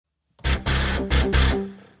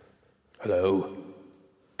Hello?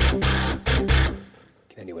 Can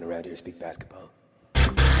anyone around here speak basketball? There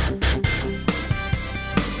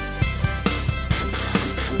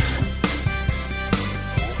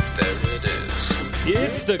it is.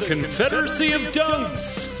 It's the Confederacy of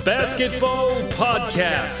Dunks Basketball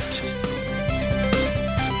Podcast.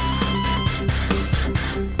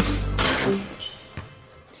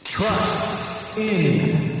 Trust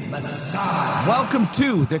in Messiah. Welcome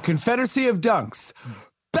to the Confederacy of Dunks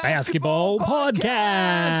Basketball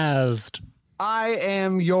Podcast. I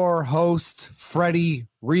am your host, Freddie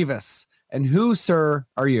Rivas. And who, sir,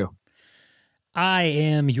 are you? I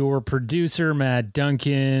am your producer, Matt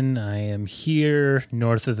Duncan. I am here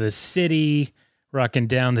north of the city, rocking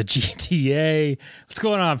down the GTA. What's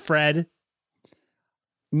going on, Fred?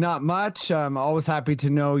 Not much. I'm always happy to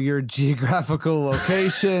know your geographical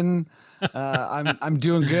location. I'm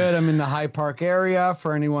doing good. I'm in the High Park area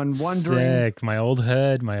for anyone wondering. Sick. My old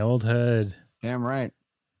hood. Damn right.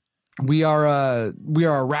 We are a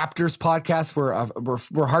Raptors podcast. We're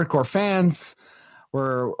hardcore fans.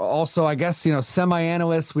 We're also, I guess,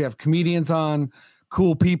 semi-analysts. We have comedians on,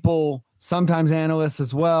 cool people, sometimes analysts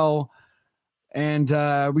as well. And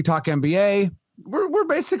we talk NBA. We're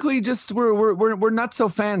basically just we're not so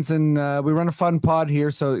fans, and we run a fun pod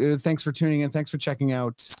here. So thanks for tuning in. Thanks for checking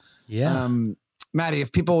out. Yeah. Maddie,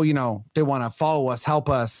 if people, they want to follow us, help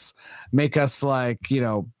us, make us like,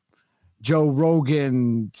 Joe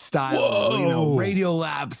Rogan style, Radio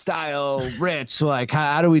Lab style, rich. Like,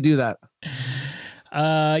 how do we do that?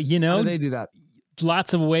 How do they do that?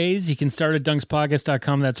 Lots of ways. You can start at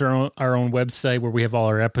dunkspodcast.com. That's our own website where we have all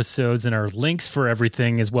our episodes and our links for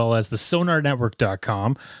everything, as well as the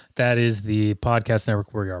sonarnetwork.com. That is the podcast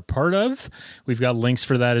network we are part of. We've got links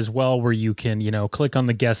for that as well, where you can, click on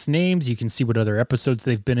the guest names. You can see what other episodes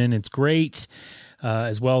they've been in. It's great.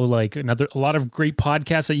 As well, like a lot of great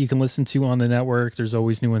podcasts that you can listen to on the network. There's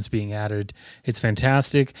always new ones being added. It's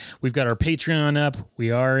fantastic. We've got our Patreon up.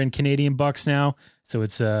 We are in Canadian bucks now, so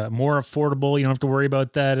it's more affordable. You don't have to worry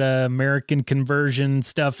about that American conversion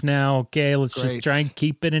stuff now. Okay, let's just try and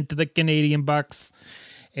keep it into the Canadian bucks.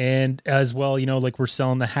 And as well, like we're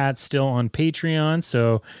selling the hats still on Patreon.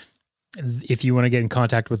 So if you want to get in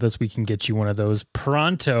contact with us, we can get you one of those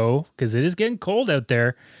pronto, because it is getting cold out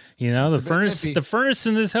there. The furnace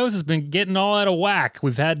in this house has been getting all out of whack.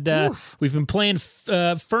 We've been playing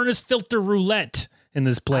furnace filter roulette in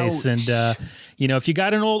this place. Ouch. And if you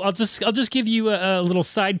got an old, I'll just give you a little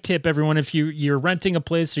side tip, everyone. If you're renting a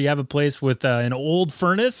place or you have a place with an old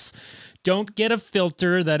furnace, don't get a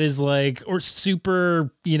filter that is or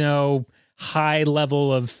super, high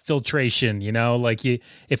level of filtration,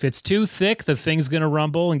 if it's too thick, the thing's going to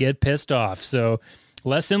rumble and get pissed off. So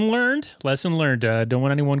lesson learned. Don't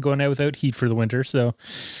want anyone going out without heat for the winter. So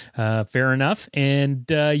fair enough.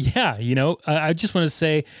 And I just want to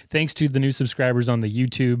say thanks to the new subscribers on the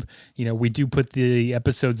YouTube. We do put the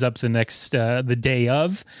episodes up the day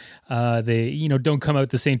of. They, don't come out at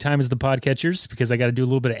the same time as the podcatchers, because I got to do a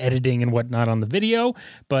little bit of editing and whatnot on the video.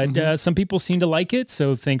 But some people seem to like it.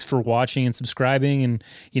 So thanks for watching and subscribing. And,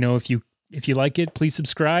 if you like it, please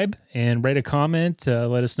subscribe and write a comment.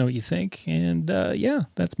 Let us know what you think. And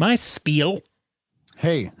that's my spiel.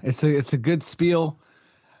 Hey, it's a good spiel,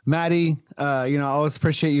 Maddie. I always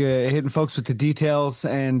appreciate you hitting folks with the details.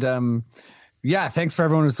 And thanks for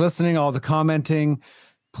everyone who's listening, all the commenting.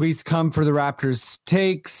 Please come for the Raptors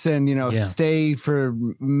takes and, stay for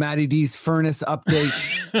Matty D's furnace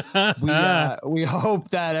updates. We hope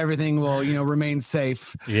that everything will, remain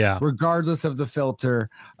safe. Yeah. Regardless of the filter.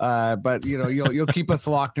 But you'll keep us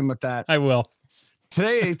locked in with that. I will.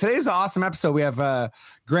 Today's an awesome episode. We have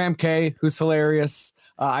Graham K, who's hilarious.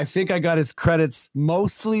 I think I got his credits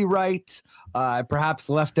mostly right. I perhaps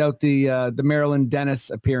left out the Maryland Dennis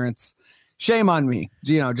appearance. Shame on me,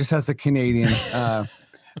 just as a Canadian.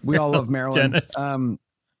 We all love Maryland.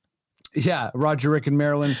 Roger, Rick, and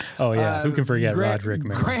Maryland. Oh, yeah. Who can forget Roger, Rick,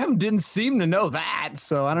 Maryland? Graham didn't seem to know that,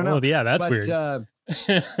 so I don't know. Oh, yeah, that's weird.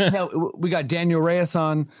 We got Daniel Reis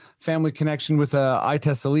on, family connection with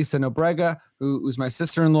Ites Elisa Nobrega, who's my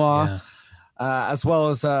sister-in-law. Yeah. As well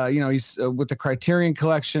as, he's with the Criterion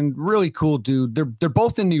Collection. Really cool dude. They're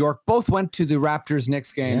both in New York. Both went to the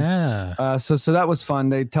Raptors-Knicks game. Yeah. So that was fun.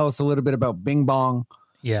 They tell us a little bit about Bing Bong.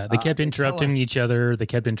 Yeah, they kept interrupting each other. They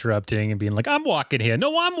kept interrupting and being like, I'm walking here.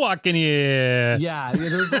 No, I'm walking here. Yeah,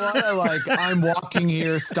 there's a lot of I'm walking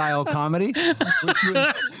here style comedy,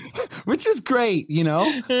 which was great,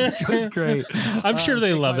 Which was great. I'm sure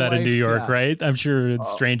they love that in New York, right? I'm sure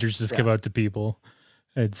strangers just come out to people.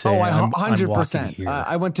 I'd say I I'm 100%. walking here.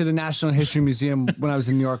 I went to the National History Museum when I was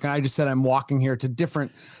in New York, and I just said I'm walking here to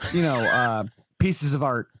different, pieces of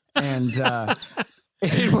art, and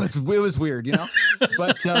it was weird,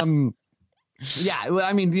 But yeah,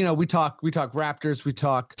 I mean, we talk Raptors, we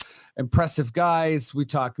talk impressive guys, we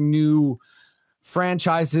talk new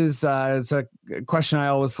franchises. It's a question I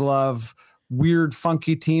always love. Weird,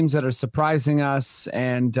 funky teams that are surprising us,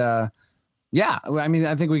 and yeah, I mean,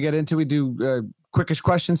 I think we do quickish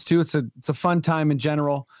questions too. It's a fun time in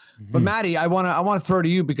general. Mm-hmm. But Maddie, I want to throw to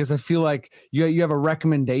you because I feel like you have a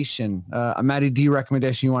recommendation, a Maddie D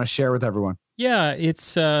recommendation you want to share with everyone. Yeah,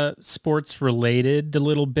 it's sports related a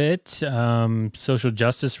little bit, social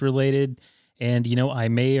justice related. And, I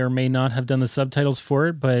may or may not have done the subtitles for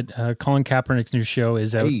it, but Colin Kaepernick's new show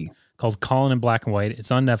is out called Colin in Black and White.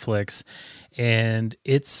 It's on Netflix, and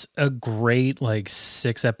it's a great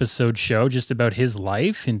 6-episode show just about his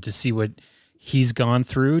life and to see what he's gone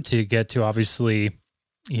through to get to obviously,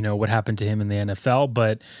 what happened to him in the NFL,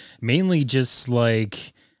 but mainly just I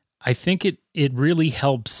think it really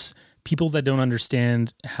helps people that don't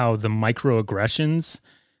understand how the microaggressions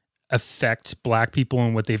affect Black people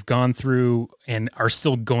and what they've gone through and are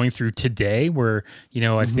still going through today, where,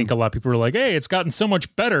 I think a lot of people are like, hey, it's gotten so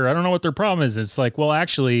much better, I don't know what their problem is. It's like, well,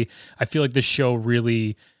 actually, I feel like this show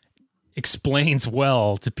really explains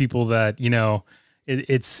well to people that,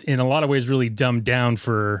 it's in a lot of ways really dumbed down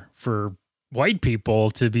for white people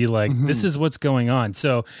to be like, this is what's going on.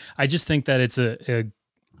 So I just think that it's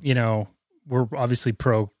we're obviously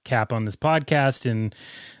pro Cap on this podcast, and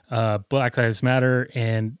Black Lives Matter,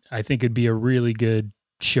 and I think it'd be a really good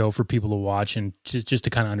show for people to watch and just to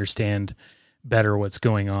kind of understand better what's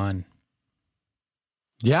going on.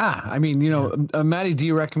 Yeah, I mean, a Matty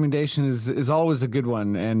D recommendation is always a good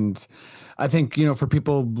one, and I think for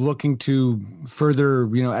people looking to further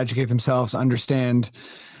educate themselves, understand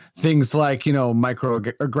things like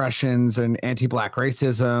microaggressions and anti-Black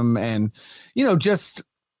racism, and just.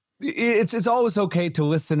 It's always okay to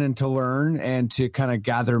listen and to learn and to kind of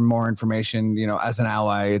gather more information, as an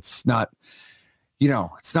ally. It's not,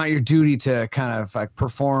 it's not your duty to kind of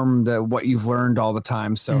perform what you've learned all the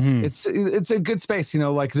time. So it's a good space,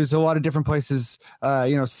 there's a lot of different places,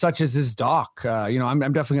 such as this doc, I'm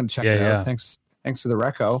definitely going to check it out. Thanks for the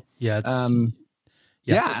reco. Yeah.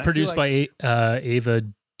 It's produced by Ava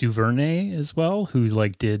DuVernay as well, who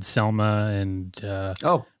did Selma and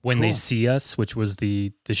When They See Us, which was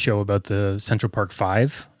the show about the Central Park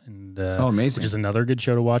 5, and amazing, which is another good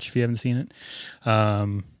show to watch if you haven't seen it.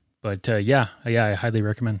 But I highly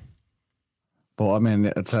recommend. Well, I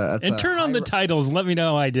mean, turn on the titles and let me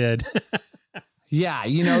know how I did.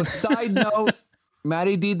 Yeah, side note,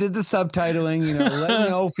 Matty D did the subtitling. Let me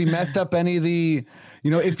know if he messed up any of the.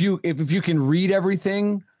 If you can read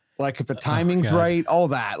everything. If the timing's right, all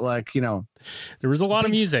that, there was a lot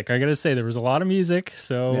of music. I gotta say, there was a lot of music.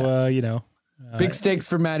 So, big stakes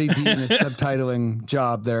for Matty D in his subtitling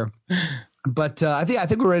job there. But I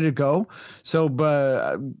think we're ready to go. So,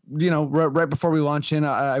 but right before we launch in,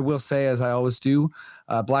 I will say, as I always do,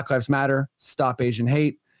 Black Lives Matter, stop Asian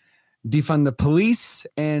hate, defund the police,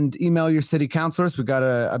 and email your city councilors. We got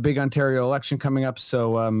a big Ontario election coming up,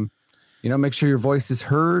 so make sure your voice is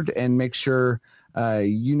heard, and make sure.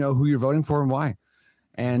 Who you're voting for and why.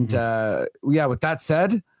 And with that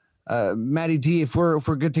said, Matty D, if we're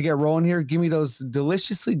good to get rolling here, give me those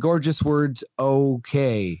deliciously gorgeous words.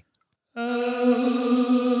 Okay.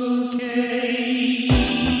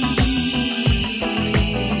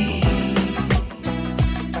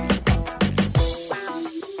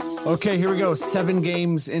 Okay, here we go. 7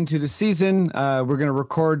 games into the season. We're going to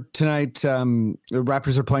record tonight. The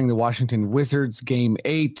Raptors are playing the Washington Wizards, game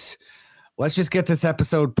 8. Let's just get this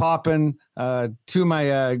episode popping. Two of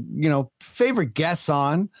my, favorite guests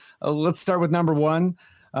on. Let's start with number 1.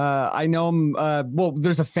 I know him.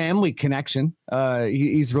 There's a family connection.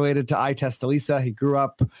 He's related to Testalisa. He grew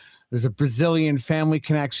up. There's a Brazilian family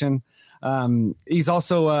connection. He's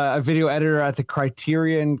also a video editor at the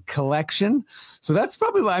Criterion Collection. So that's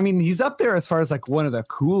probably, he's up there as far as one of the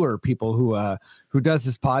cooler people who does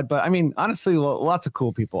this pod. But honestly, lots of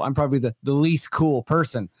cool people. I'm probably the least cool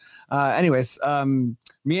person. Anyways,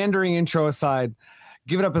 meandering intro aside,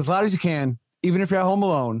 give it up as loud as you can, even if you're at home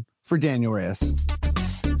alone, for Daniel Reis.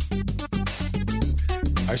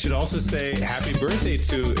 I should also say happy birthday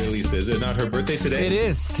to Elisa. Is it not her birthday today? It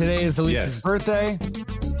is. Today is Elisa's birthday.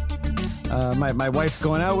 My wife's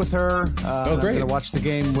going out with her. Great. I'm going to watch the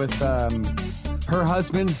game with her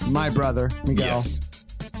husband, my brother, Miguel. Yes.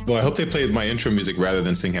 Well, I hope they played my intro music rather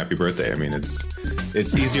than sing happy birthday.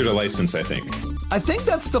 It's easier to license, I think. I think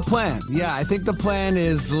that's the plan. Yeah, I think the plan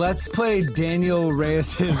is let's play Daniel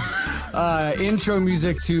Reis' intro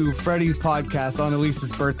music to Freddie's podcast on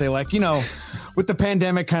Elise's birthday. Like, you know, with the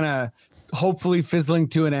pandemic kind of hopefully fizzling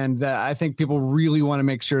to an end, that I think people really want to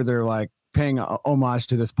make sure they're like paying homage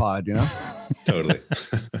to this pod, you know? Totally.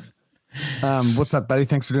 What's up, Betty?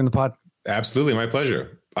 Thanks for doing the pod. Absolutely. My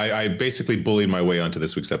pleasure. I basically bullied my way onto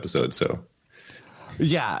this week's episode. So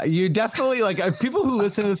yeah, you definitely like people who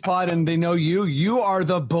listen to this pod and they know you are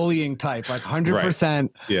the bullying type, like 100%. Right.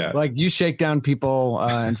 Yeah. Like you shake down people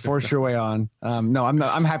and force your way on. No,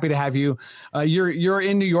 I'm happy to have you. You're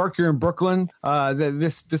in New York. You're in Brooklyn.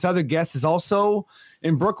 This other guest is also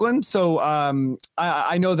in Brooklyn. So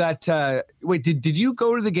I know that. Wait, did you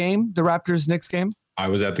go to the game, the Raptors-Knicks game? I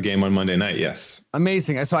was at the game on Monday night. Yes.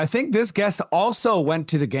 Amazing. So I think this guest also went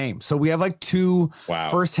to the game. So we have like two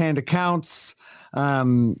firsthand accounts.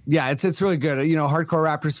 Yeah, it's really good. You know, hardcore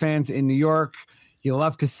Raptors fans in New York, you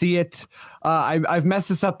love to see it. I've messed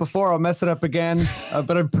this up before. I'll mess it up again.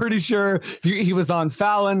 But I'm pretty sure he was on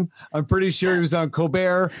Fallon. I'm pretty sure he was on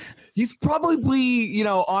Colbert. He's probably, you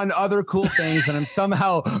know, on other cool things, and I'm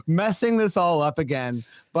somehow messing this all up again.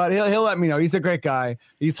 But he'll let me know. He's a great guy.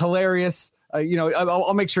 He's hilarious. You know,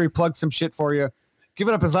 I'll make sure he plugs some shit for you. Give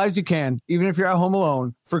it up as loud as you can, even if you're at home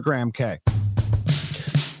alone, for Graham K. Thank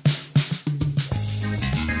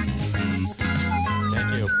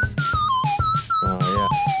you. Oh, yeah.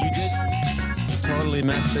 You did. You totally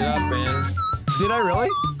messed it up, man. Did I really?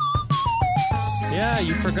 Yeah,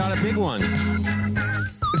 you forgot a big one.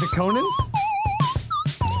 Is it Conan?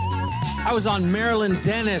 I was on Marilyn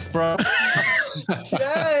Dennis, bro.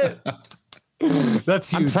 Shit.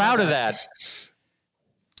 That's huge. I'm proud of that.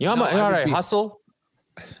 You know, all right, hustle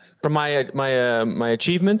from my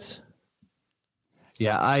achievements.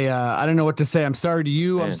 Yeah, I don't know what to say. I'm sorry to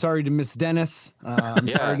you. Man. I'm sorry to Miss Dennis. I'm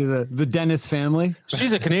sorry to the Dennis family.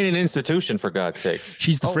 She's a Canadian institution, for God's sakes.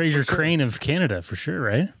 She's the Fraser Crane of Canada, for sure,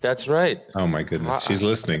 right? That's right. Oh my goodness, she's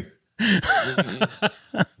listening.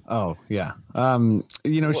 Oh yeah.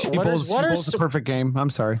 You know, she bowls a perfect game.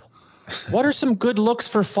 I'm sorry. What are some good looks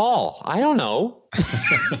for fall? I don't know.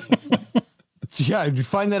 Yeah, you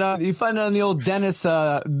find that on the old Dennis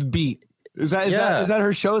beat. Is that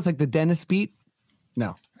her show? It's like the Dennis beat.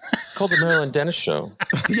 No, called the Marilyn Dennis Show.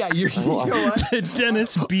 Yeah, you know what? The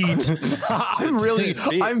Dennis beat.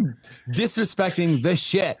 I'm disrespecting the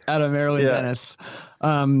shit out of Marilyn Dennis.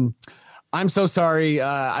 I'm so sorry.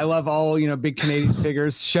 I love all, you know, big Canadian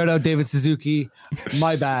figures. Shout out David Suzuki.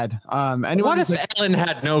 My bad. What if Ellen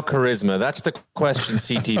had no charisma? That's the question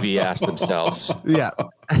CTV asked themselves. Yeah.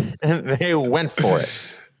 And they went for it.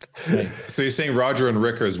 So you're saying Roger and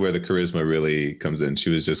Rick is where the charisma really comes in. She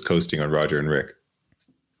was just coasting on Roger and Rick.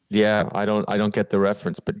 Yeah, I don't get the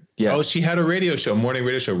reference, but yeah. Oh, she had a radio show, morning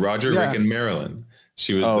radio show, Roger, Rick, and Marilyn.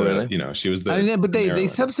 She was really? You know, she was the. But they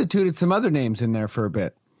substituted some other names in there for a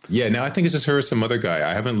bit. Yeah, now I think it's just her or some other guy.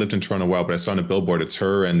 I haven't lived in Toronto a while, but I saw on a billboard it's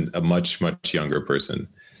her and a much, much younger person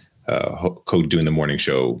doing the morning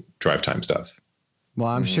show drive time stuff. Well,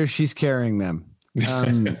 I'm sure she's carrying them.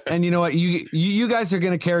 And you know what? You guys are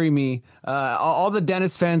going to carry me. All the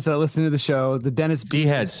Dennis fans that listen to the show, the Dennis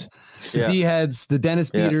D-heads. The D-heads, the Dennis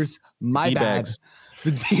Peters, my D-bags. bad.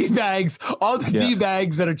 The D-bags, all the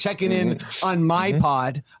D-bags that are checking in on my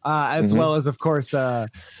pod, as well as, of course,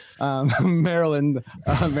 Maryland's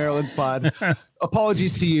pod.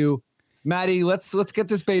 Apologies to you, Maddie. Let's get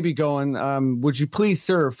this baby going. Would you please,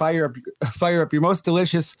 sir, fire up your most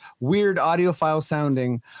delicious, weird audiophile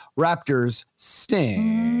sounding Raptors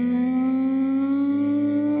sting.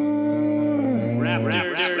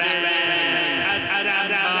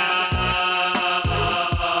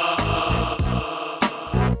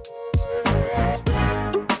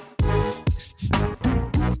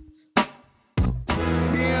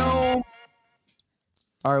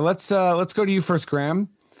 All right, let's go to you first, Graham.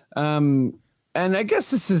 And I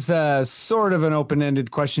guess this is sort of an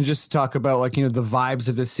open-ended question, just to talk about, like, you know, the vibes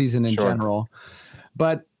of this season in general.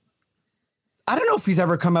 But I don't know if he's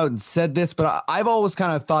ever come out and said this, but I've always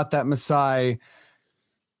kind of thought that Masai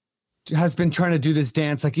has been trying to do this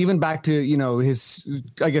dance, like even back to, you know, his,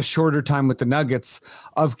 I guess, shorter time with the Nuggets,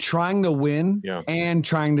 of trying to win and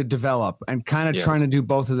trying to develop, and kind of trying to do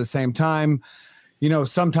both at the same time. You know,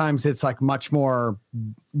 sometimes it's like much more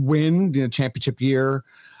win, you know, championship year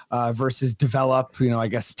versus develop, you know, I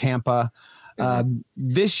guess Tampa.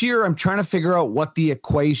 This year, I'm trying to figure out what the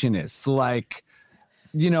equation is. Like,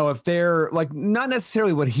 you know, if they're like, not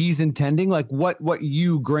necessarily what he's intending, like what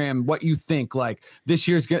you, Graham, what you think, like this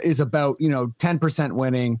year's is about, you know, 10%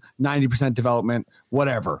 winning, 90% development,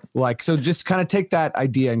 whatever. Like, so just kind of take that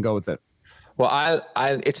idea and go with it. Well,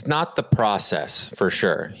 it's not the process for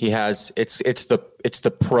sure. It's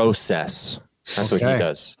the process. That's what he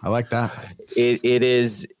does. I like that. It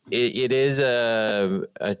is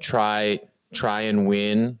a try and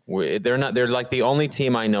win. They're like the only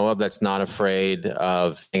team I know of that's not afraid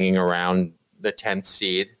of hanging around the 10th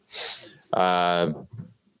seed,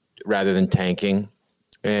 rather than tanking.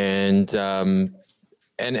 And they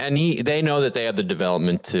know that they have the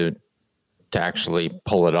development to actually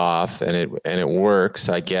pull it off, and it works,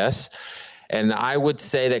 I guess. And I would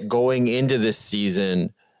say that going into this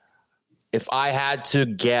season, if I had to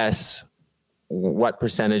guess what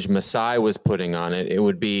percentage Masai was putting on it, it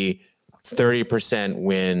would be 30%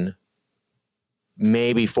 win,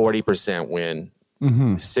 maybe 40% win,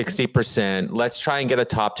 60%. Let's try and get a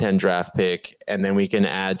top 10 draft pick, and then we can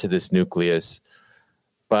add to this nucleus.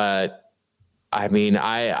 But I mean,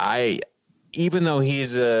 I even though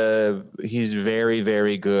he's very,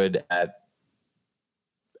 very good at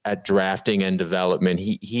drafting and development,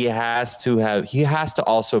 he has to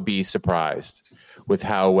also be surprised with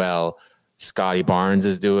how well Scotty Barnes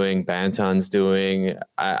is doing, Banton's doing.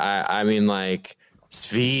 I mean, like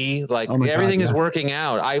Svi, like everything is working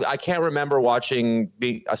out. I can't remember watching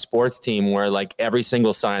a sports team where like every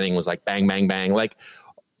single signing was like bang, bang, bang. Like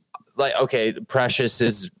okay, Precious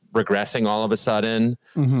is regressing all of a sudden,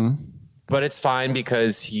 but it's fine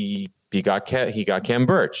because he got Cam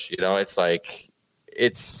Birch. You know, it's like you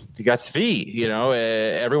got Svi. You know,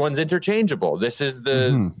 everyone's interchangeable. This is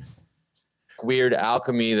the weird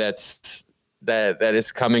alchemy that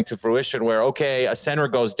is coming to fruition where, okay, a center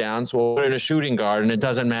goes down, so we'll put in a shooting guard and it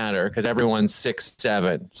doesn't matter because everyone's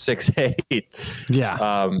 6'7", 6'8".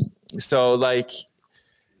 Yeah. So like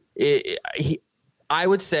I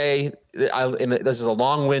would say, this is a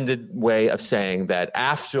long-winded way of saying that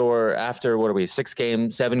after what are we,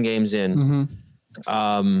 7 games in,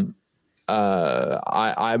 I'm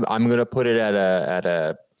going to put it at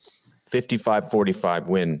a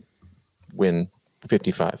 55-45 win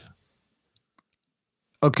 55.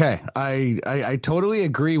 Okay. I totally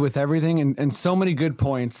agree with everything and so many good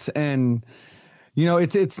points. And, you know,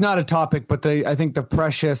 it's not a topic, but I think the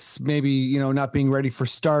Precious maybe, you know, not being ready for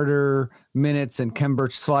starter minutes and Kem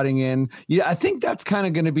Birch slotting in. Yeah, I think that's kind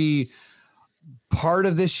of going to be part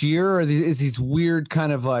of this year, or is these weird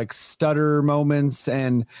kind of like stutter moments.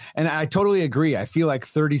 And I totally agree. I feel like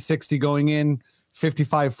 30-60 going in,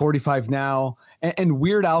 55-45 now, and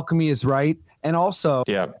weird alchemy is right. And also,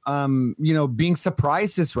 you know, being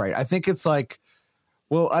surprised is right. I think it's like,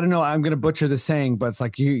 well, I don't know. I'm going to butcher the saying, but it's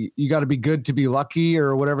like you got to be good to be lucky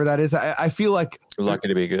or whatever that is. I feel like lucky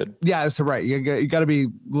to be good. Yeah, that's right. You got to be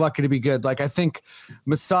lucky to be good. Like I think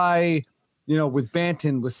Masai, you know, with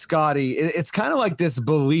Banton, with Scotty, it's kind of like this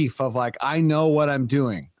belief of like, I know what I'm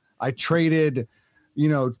doing. I traded, you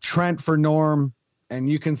know, Trent for Norm, and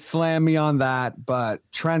you can slam me on that, but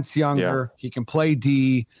Trent's younger. He can play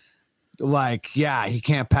D. Like, yeah, he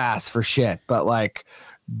can't pass for shit, but like,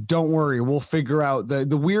 don't worry, we'll figure out the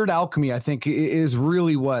weird alchemy. I think is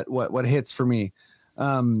really what hits for me.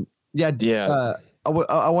 I want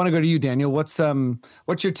to go to you, Daniel. What's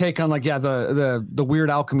your take on like, the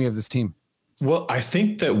weird alchemy of this team? Well, I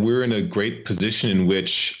think that we're in a great position in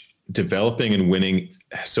which developing and winning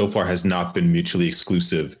so far has not been mutually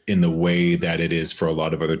exclusive in the way that it is for a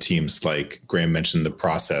lot of other teams. Like Graham mentioned the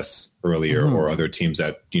process earlier, or other teams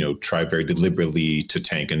that, you know, try very deliberately to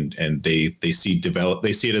tank and they see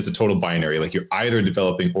it as a total binary. Like you're either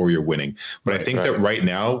developing or you're winning. But I think that right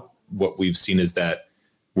now what we've seen is that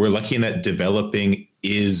we're lucky in that developing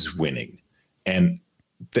is winning. And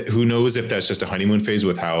who knows if that's just a honeymoon phase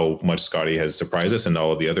with how much Scotty has surprised us and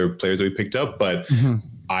all of the other players that we picked up. But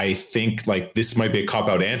I think like this might be a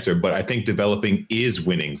cop-out answer, but I think developing is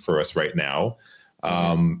winning for us right now.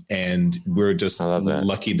 And we're just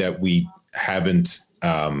lucky that we haven't,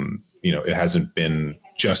 you know, it hasn't been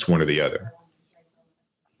just one or the other.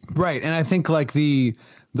 Right. And I think like the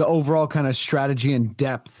overall kind of strategy and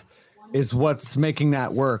depth is what's making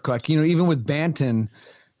that work. Like, you know, even with Banton,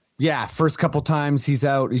 first couple times he's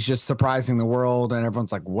out, he's just surprising the world and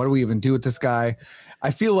everyone's like, what do we even do with this guy? I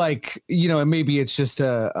feel like, you know, and maybe it's just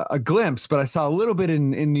a glimpse, but I saw a little bit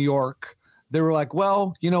in New York. They were like,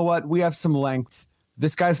 well, you know what? We have some length.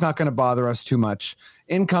 This guy's not going to bother us too much.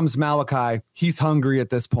 In comes Malachi. He's hungry at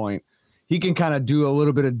this point. He can kind of do a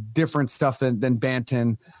little bit of different stuff than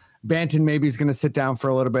Banton. Banton maybe is going to sit down for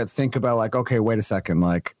a little bit, think about like, okay, wait a second.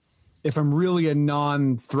 Like if I'm really a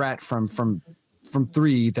non-threat from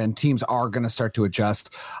three, then teams are going to start to adjust.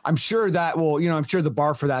 I'm sure that will, you know, I'm sure the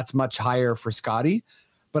bar for that's much higher for Scotty,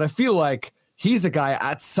 but I feel like he's a guy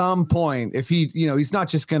at some point, if he, you know, he's not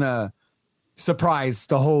just going to surprise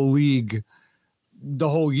the whole league the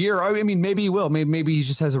whole year. I mean, maybe he will. Maybe he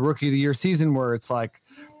just has a rookie of the year season where it's like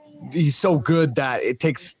he's so good that it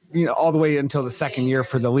takes, all the way until the second year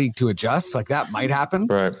for the league to adjust. Like that might happen.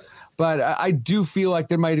 Right. But I do feel like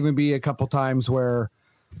there might even be a couple times where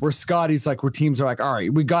Scotty's like, where teams are like, all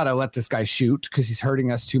right, we got to let this guy shoot because he's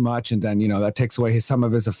hurting us too much. And then, that takes away some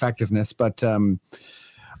of his effectiveness. But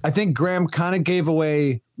I think Graham kind of gave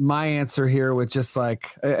away my answer here with just like,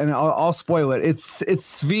 and I'll spoil it. It's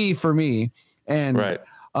Svi for me. And right.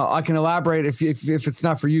 I can elaborate if it's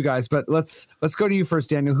not for you guys, but let's go to you first,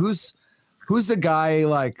 Daniel. Who's the guy,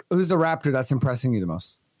 like, who's the Raptor that's impressing you the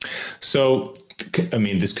most? So, I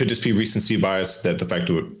mean, this could just be recency bias that the fact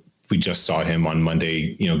that we just saw him on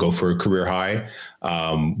Monday, go for a career high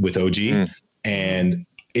with OG. And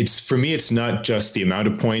for me, it's not just the amount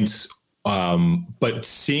of points, but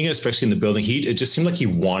seeing it, especially in the building, it just seemed like he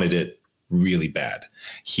wanted it really bad.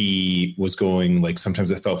 He was going, like, sometimes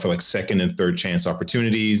it felt for like second and third chance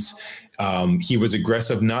opportunities. He was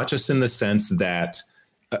aggressive, not just in the sense that,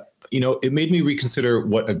 it made me reconsider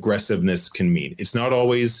what aggressiveness can mean. It's not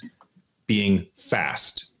always being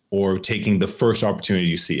fast or taking the first opportunity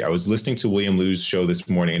you see. I was listening to William Liu's show this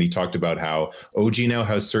morning, and he talked about how OG now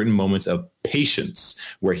has certain moments of patience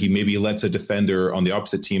where he maybe lets a defender on the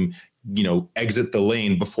opposite team, exit the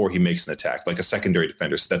lane before he makes an attack, like a secondary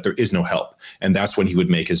defender, so that there is no help. And that's when he would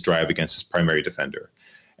make his drive against his primary defender.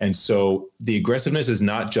 And so the aggressiveness is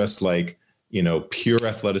not just like, pure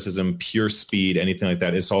athleticism, pure speed, anything like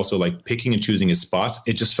that. It's also like picking and choosing his spots.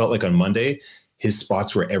 It just felt like on Monday, his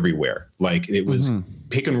spots were everywhere. Like it was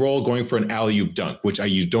pick and roll, going for an alley-oop dunk, which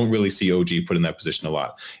you don't really see OG put in that position a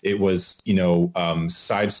lot. It was,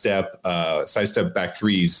 sidestep back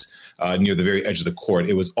threes near the very edge of the court.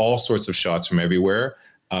 It was all sorts of shots from everywhere.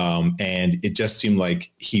 And it just seemed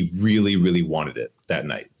like he really, really wanted it that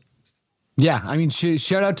night. Yeah. I mean,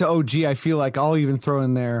 shout out to OG. I feel like I'll even throw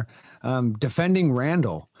in there defending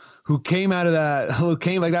Randall, who came like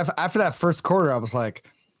that after that first quarter. I was like,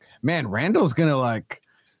 man, Randall's going to like,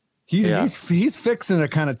 he's fixing to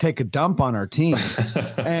kind of take a dump on our team.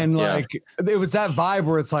 And it was that vibe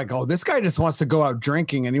where it's like, oh, this guy just wants to go out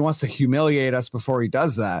drinking and he wants to humiliate us before he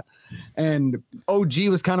does that. And OG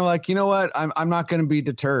was kind of like, you know what? I'm not going to be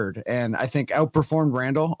deterred. And I think outperformed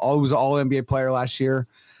Randall. Was all NBA player last year.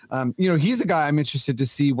 He's a guy I'm interested to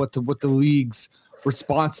see what the league's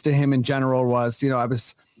response to him in general was. I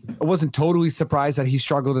wasn't totally surprised that he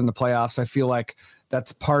struggled in the playoffs. I feel like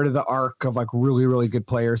that's part of the arc of like really, really good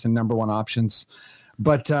players and number one options.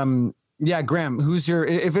 But Graham,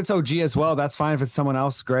 if it's OG as well, that's fine. If it's someone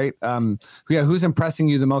else, great. Who's impressing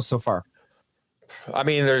you the most so far? I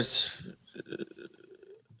mean, there's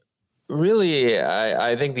really,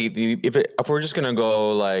 I think if we're just going to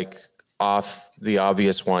go like off the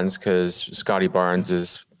obvious ones, because Scotty Barnes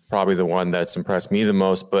is probably the one that's impressed me the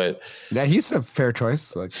most, but yeah, he's a fair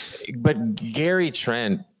choice. But Gary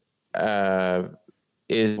Trent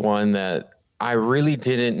is one that I really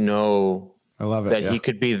didn't know. I love it, that he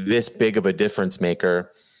could be this big of a difference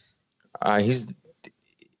maker. It's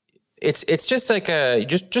just like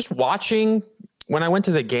just watching. When I went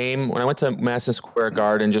to the game, when I went to Madison Square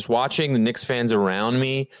Garden, just watching the Knicks fans around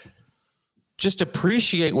me, just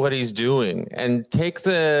appreciate what he's doing and take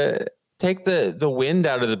the wind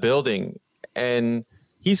out of the building. And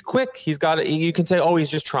he's quick. He's got it. You can say, oh, he's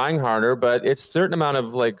just trying harder, but it's a certain amount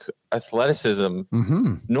of like athleticism.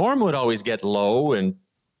 Mm-hmm. Norm would always get low and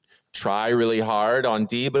try really hard on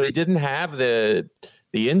D, but he didn't have the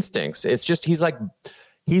instincts. It's just,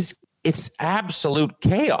 it's absolute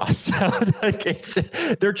chaos. Like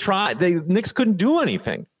the Knicks couldn't do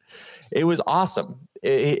anything. It was awesome.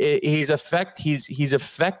 He's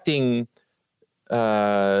affecting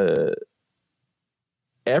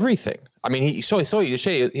everything. I mean, he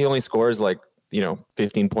only scores like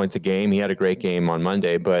 15 points a game. He had a great game on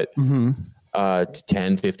Monday, but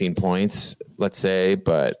 10, 15 points, let's say.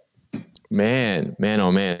 But man,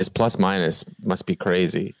 oh man, his plus minus must be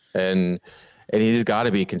crazy, and he's got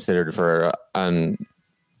to be considered for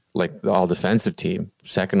like the all defensive team,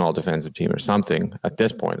 second all defensive team or something at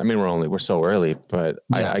this point. I mean, we're so early, but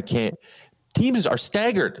I can't. Teams are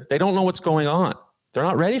staggered. They don't know what's going on. They're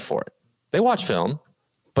not ready for it. They watch film,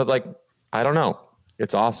 but like, I don't know.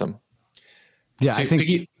 It's awesome. Yeah, to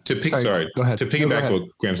piggyback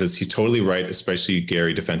what Graham says, he's totally right, especially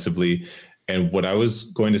Gary defensively. And what I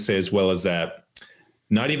was going to say as well is that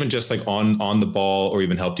not even just like on the ball or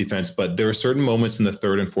even help defense, but there are certain moments in the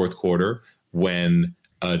third and fourth quarter when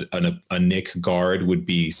a Nick guard would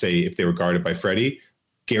be, say, if they were guarded by Freddie,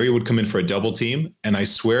 Gary would come in for a double team. And I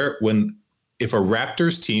swear if a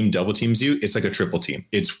Raptors team double teams you, it's like a triple team.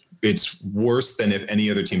 It's worse than if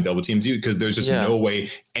any other team double teams you, because there's just no way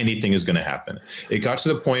anything is going to happen. It got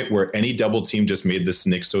to the point where any double team just made the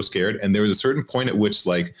Knicks so scared. And there was a certain point at which,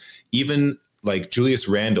 like, even like Julius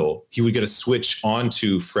Randle, he would get a switch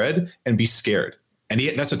onto Fred and be scared. And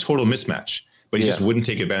that's a total mismatch, but he just wouldn't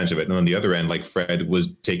take advantage of it. And on the other end, like, Fred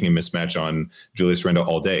was taking a mismatch on Julius Randle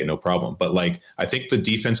all day, no problem. But like, I think the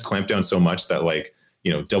defense clamped down so much that, like,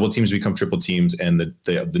 you know, double teams become triple teams, and the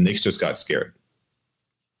Knicks just got scared.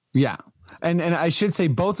 Yeah. And I should say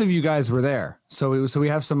both of you guys were there. So we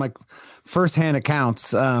have some like firsthand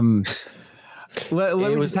accounts. Let me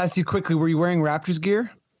just ask you quickly, were you wearing Raptors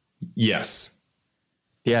gear? Yes.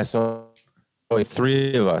 Yeah. So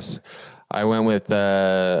 3 of us. I went with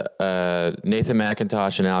Nathan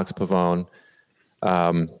McIntosh and Alex Pavone.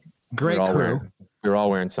 Great crew. We were all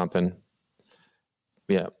wearing something.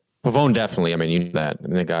 Yeah. Pavone definitely. I mean, you knew that.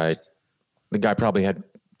 And the guy probably had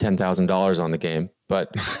 $10,000 on the game. But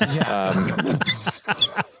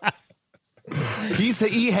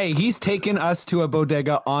he's taken us to a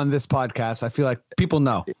bodega on this podcast. I feel like people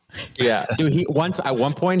know. Yeah, dude. At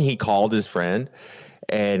one point he called his friend,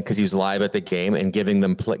 and because he was live at the game, and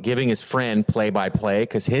giving his friend play-by-play,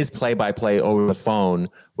 because his play-by-play over the phone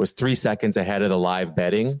was 3 seconds ahead of the live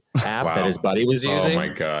betting app that his buddy was using. Oh my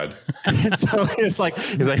god! And so he was like,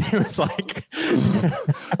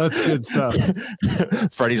 that's good stuff.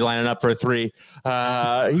 Freddie's lining up for a 3. He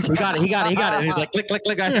got it. And he's like, click, click,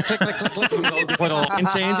 click, click, click, click, click, before the line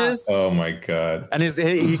changes. Oh my god! And his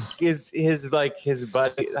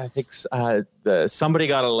buddy, I think somebody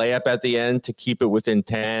got a layup at the end to keep it within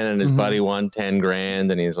 10, and his buddy won 10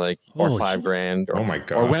 grand, and he's like, or $5,000. Oh my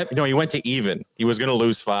god! He went to even. He was going to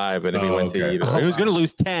lose 5, and he went to even. He was going to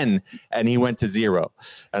lose 10, and he went to 0.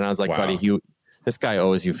 And I was like, buddy, this guy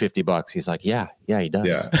owes you $50. He's like, yeah, he does.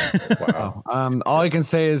 Yeah. Wow. All I can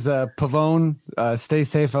say is, Pavone, stay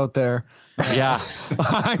safe out there. Yeah.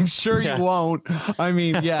 I'm sure you won't. I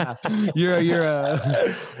mean, yeah, you're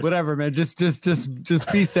whatever, man. Just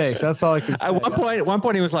be safe. That's all I can say. At one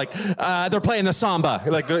point he was like, they're playing the samba,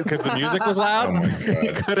 like, because the music was loud. Oh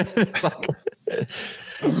my god.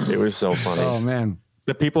 It was so funny. Oh man.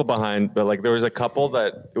 The people behind, but like, there was a couple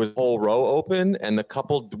that it was whole row open, and the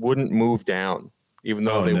couple wouldn't move down, even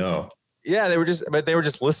though they were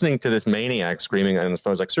just listening to this maniac screaming on his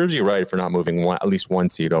phone. Like, serves you right for not moving at least one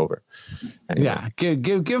seat over. Anyway. Yeah,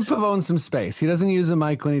 give Pavone some space. He doesn't use a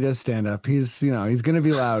mic when he does stand up. He's going to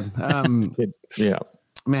be loud. Yeah.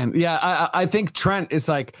 Man, yeah, I think Trent is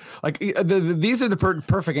like these are the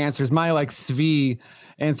perfect answers. My like Svi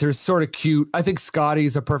answer is sort of cute. I think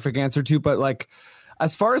Scotty's a perfect answer too. But like,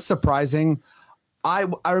 as far as surprising, I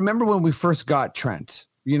remember when we first got Trent,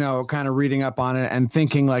 kind of reading up on it and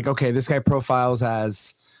thinking like, okay, this guy profiles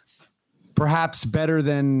as perhaps better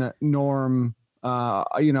than Norm,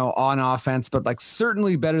 on offense, but like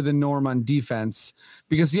certainly better than Norm on defense,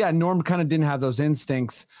 because Norm kind of didn't have those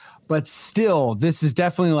instincts, but still, this is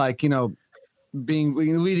definitely like,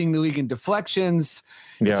 leading the league in deflections.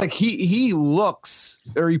 Yeah. It's like he looks,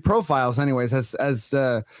 or he profiles anyways, as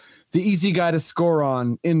the easy guy to score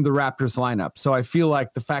on in the Raptors lineup. So I feel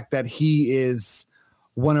like the fact that he is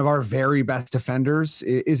one of our very best defenders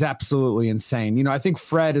is absolutely insane. I think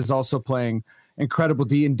Fred is also playing incredible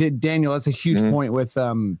D, and Daniel, that's a huge point with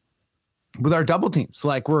our double teams.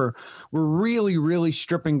 Like we're really, really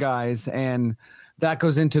stripping guys, and that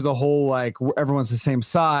goes into the whole, like, everyone's the same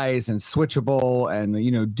size and switchable,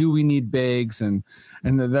 and, do we need bigs and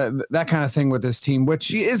that kind of thing with this team,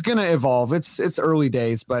 which is going to evolve. It's early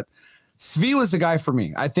days, but Svi was the guy for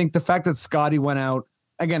me. I think the fact that Scotty went out,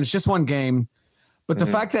 again, it's just one game, but the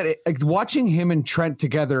fact that watching him and Trent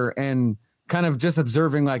together and kind of just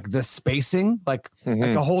observing like the spacing, like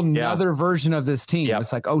a whole nother version of this team.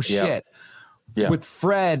 It's like, oh shit. With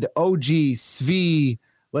Fred, OG, Svi,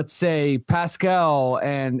 let's say Pascal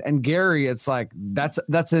and Gary, it's like that's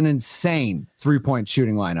an insane 3-point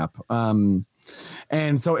shooting lineup.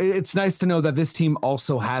 And so it's nice to know that this team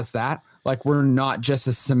also has that. Like, we're not just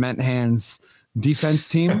a cement hands defense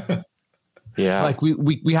team. Like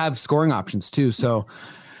we have scoring options too. So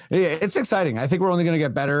it's exciting. I think we're only going to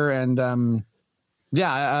get better. And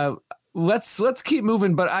let's keep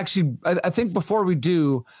moving. But actually, I think before we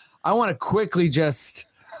do, I want to quickly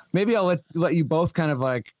maybe I'll let you both kind of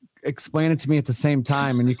like explain it to me at the same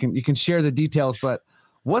time, and you can share the details. But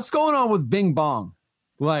what's going on with Bing Bong?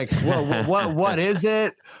 Like what is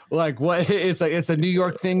it? Like what it's like it's a New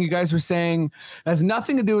York thing you guys were saying. It has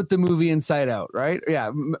nothing to do with the movie Inside Out, right?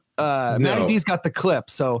 Yeah. Maddie D's got the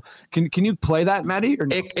clip. So can you play that, Maddie? Or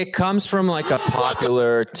no? It comes from like a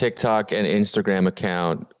popular TikTok and Instagram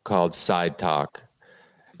account called Side Talk.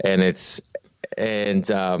 And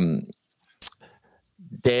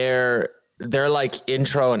their like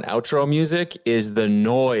intro and outro music is the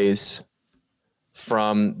noise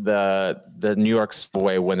from the New York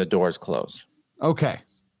subway when the doors close. Okay.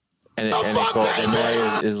 And the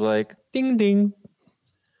noise is like ding ding.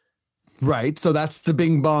 Right. So that's the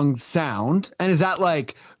bing bong sound. And is that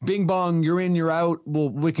like bing bong, you're in, you're out, well,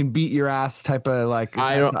 we can beat your ass type of like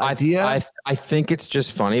idea? I think it's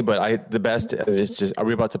just funny, but the best is just, are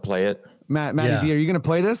we about to play it? Matty D, are you gonna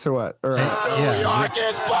play this or what? Or yeah. New York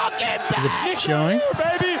is fucking back. Is it showing?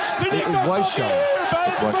 Baby, the Knicks It are was fucking showing. here,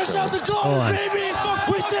 baby. was Fresh out the Hold door, on. baby.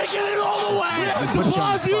 We're taking it all the way. Yeah, De put you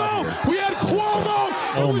on the spot Blasio, we had Cuomo.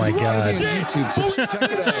 Oh my God. YouTube, so check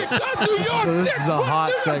it out. That's New York. So this is a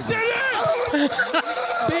hot New York segment. City.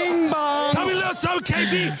 Bing bong. Tell me a little something,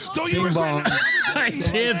 KD. Don't you Bing bong. regret I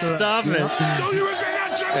can't stop it. Don't you regret that?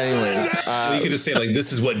 Anyway, Well, you could just say like,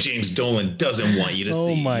 "This is what James Dolan doesn't want you to Oh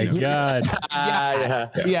see." my you know? God.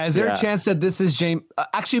 Yeah, is there a chance that this is James?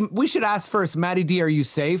 Actually, we should ask first, Matty D, are you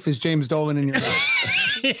safe? Is James Dolan in your house?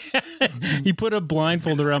 He put a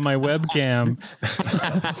blindfold around my webcam.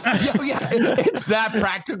 Yeah, it's that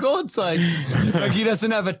practical. It's like he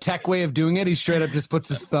doesn't have a tech way of doing it. He straight up just puts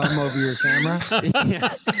his thumb over your camera.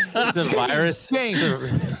 it's a virus. James,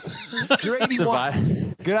 you're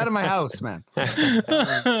 81. Get out of my house, man.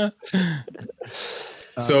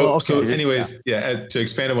 So, okay, anyways, to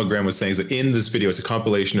expand on what Graham was saying, is that in this video, it's a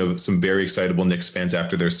compilation of some very excitable Knicks fans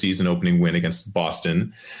after their season opening win against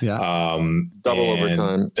Boston. Yeah.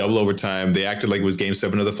 Double overtime. They acted like it was Game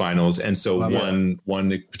 7 of the finals, and so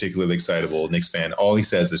one particularly excitable Knicks fan, all he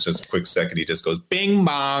says is just a quick second. He just goes "bing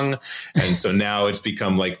bong," and so now it's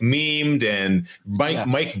become like memed. And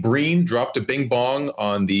Mike Breen dropped a bing bong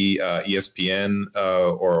on the ESPN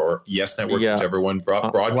or Yes Network, whichever one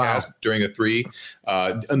broadcast during a 3.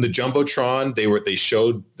 On the Jumbotron,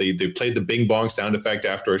 they played the bing bong sound effect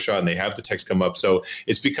after a shot, and they have the text come up. So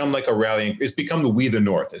it's become like a rallying. It's become the We the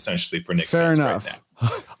North essentially for Knicks fans right now.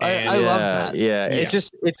 I love that. Yeah,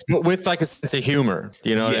 it's with like a sense of humor.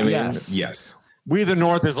 You know what I mean? Yes. We the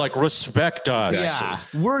North is like respect us.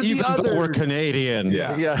 Exactly. Yeah, we're Even the though other. we're Canadian.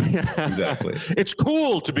 Yeah. Exactly. It's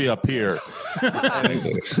cool to be up here.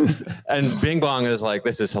 And Bing Bong is like,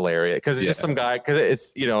 this is hilarious because it's just some guy. Because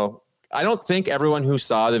it's I don't think everyone who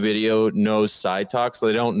saw the video knows Side Talk, so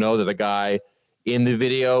they don't know that the guy in the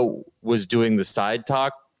video was doing the Side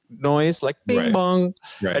Talk noise, like bing bong.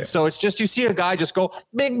 Right. And so it's just, you see a guy just go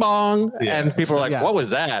bing bong, and people are like, what was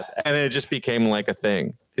that? And it just became like a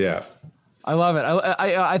thing. Yeah. I love it.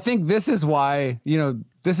 I think this is why,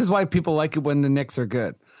 this is why people like it when the Knicks are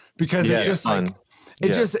good, because it's just fun.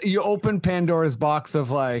 Like, you open Pandora's box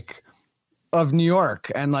of New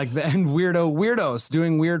York and weirdos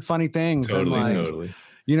doing weird, funny things. Totally.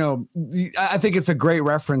 I think it's a great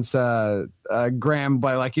reference, Graham,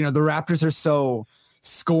 by the Raptors are so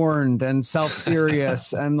scorned and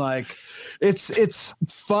self-serious and it's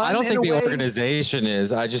fun. I don't think the organization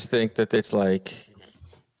is. I just think that it's like,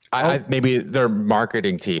 maybe their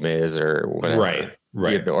marketing team is or whatever.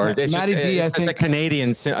 Right. Or it's Matty D, it's a Canadian,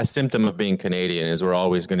 a symptom of being Canadian is we're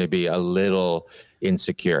always going to be a little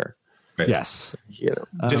insecure. Right. Yes.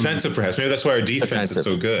 Defensive, perhaps. Maybe that's why our defense is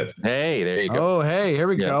so good. Hey, there you go. Oh, hey, here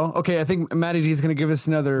we go. Okay, I think Matty D is going to give us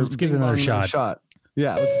another. Let's give it another shot.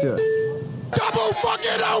 Yeah, let's do it. Double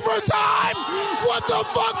fucking overtime. What the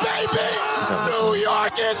fuck, baby? New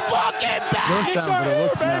York is fucking back. No Knicks sound, are but it here,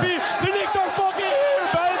 looks baby. nice. The Knicks are fucking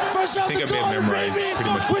here, baby. Fresh out I think the I may have door, memorized baby.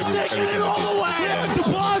 pretty much We're taking it all the way. De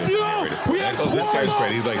Blasio. We had Oh, this guy's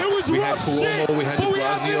right. He's like, we had Cuomo, we had De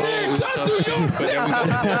Blasio, it was tough shit, but then we got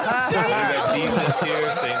defense here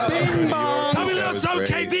saying the same for New York. Tell me a little something,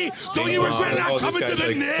 KD. Don't you regret not coming to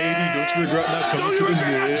the Knicks? KD, don't you regret not coming to the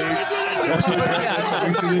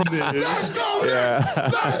Knicks?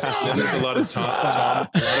 Then there's a lot of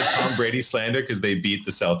Tom Brady slander because they beat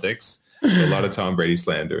the Celtics. So a lot of Tom Brady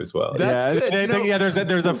slander as well.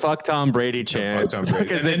 There's a fuck Tom Brady chant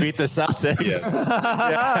because they beat the Celtics. Yes.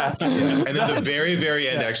 And then the very, very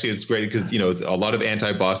end actually is great because a lot of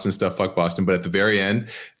anti-Boston stuff, fuck Boston, but at the very end,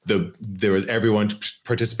 there was everyone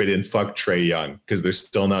participated in fuck Trae Young because they're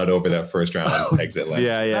still not over that first round exit last.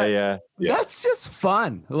 Yeah. That's just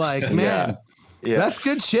fun. Man. Yeah. That's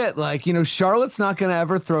good shit. Like, Charlotte's not going to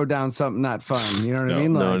ever throw down something that fun. You know what I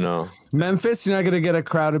mean? Like, No. Memphis, you're not going to get a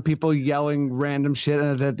crowd of people yelling random shit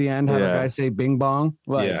and at the end have a guy say bing bong.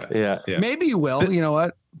 Like, Yeah. maybe you will. You know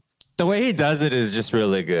what? The way he does it is just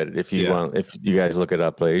really good. If you guys look it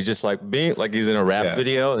up, like he's just like being like he's in a rap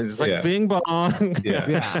video. He's just like bing bong.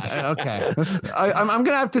 Yeah. Okay. I'm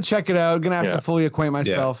gonna have to check it out. Gonna have to fully acquaint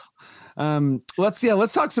myself. Let's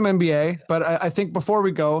talk some NBA. But I think before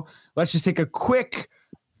we go, let's just take a quick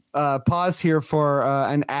pause here for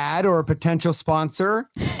an ad or a potential sponsor.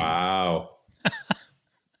 Wow.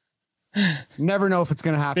 Never know if it's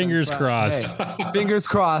going to happen. Fingers crossed. Hey, fingers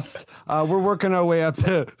crossed. We're working our way up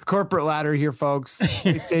the corporate ladder here, folks.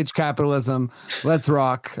 Late stage capitalism. Let's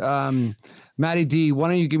rock. Matty D, why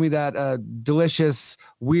don't you give me that delicious,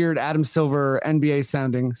 weird Adam Silver NBA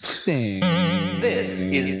sounding sting? This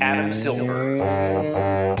is Adam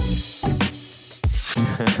Silver.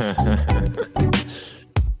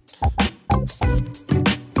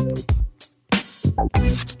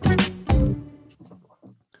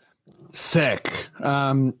 Sick.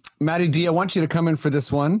 Matty D, I want you to come in for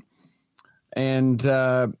this one. And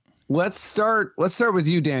let's start with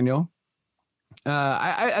you, Daniel.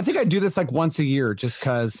 I think I do this like once a year just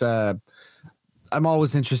because I'm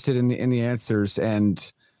always interested in the answers.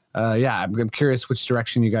 And I'm curious which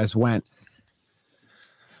direction you guys went.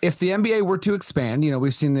 If the NBA were to expand,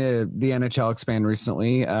 we've seen the NHL expand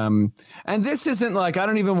recently. And this isn't like, I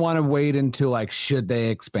don't even want to wade into like, should they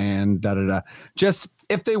expand, Just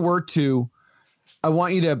if they were to, I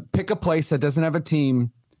want you to pick a place that doesn't have a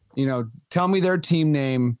team, tell me their team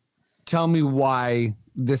name, tell me why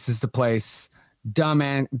this is the place. Dumb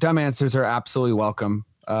answers are absolutely welcome.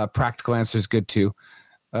 Practical answers good too.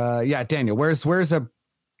 Daniel, where's the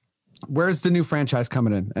new franchise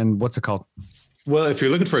coming in and what's it called? Well, if you're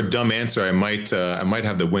looking for a dumb answer, I might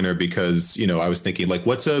have the winner because, I was thinking like,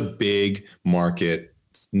 what's a big market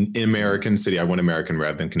in American city? I want American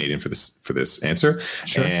rather than Canadian for this answer.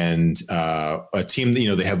 Sure. And a team,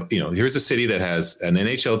 they have, here's a city that has an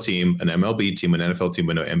NHL team, an MLB team, an NFL team,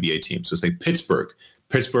 and an NBA team. So it's like Pittsburgh,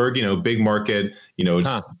 big market,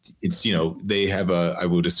 it's they have I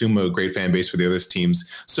would assume a great fan base for the other teams.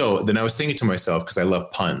 So then I was thinking to myself, because I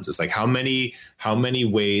love puns, it's like, how many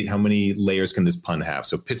layers can this pun have?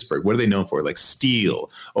 So Pittsburgh, what are they known for? Like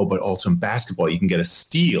steal. Oh, but also in basketball, you can get a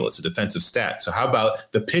steal. It's a defensive stat. So how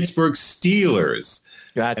about the Pittsburgh Steelers?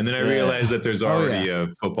 And then I realized that there's already a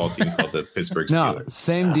football team called the Pittsburgh Steelers. No,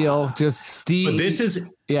 same deal. Just Steve. But this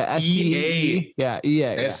is EA. Yeah,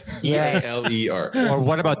 EA. SEALER. Or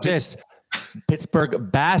what about this?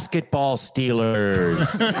 Pittsburgh Basketball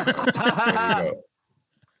Steelers. There you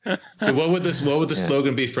go. So what would the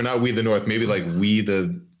slogan be for not We the North? Maybe like we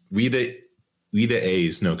the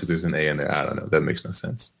A's. No, because there's an A in there. I don't know. That makes no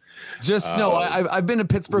sense. I've been to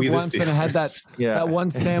Pittsburgh once and I had that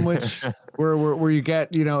one sandwich where you get,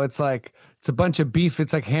 it's like, it's a bunch of beef.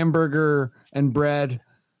 It's like hamburger and bread.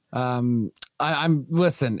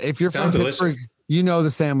 Listen, if you're from Pittsburgh, the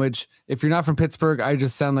sandwich. If you're not from Pittsburgh, I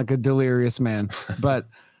just sound like a delirious man, but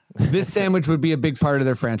this sandwich would be a big part of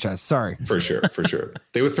their franchise. Sorry. For sure.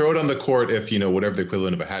 They would throw it on the court if, whatever the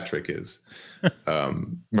equivalent of a hat trick is.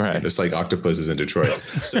 Right. Just like octopuses in Detroit.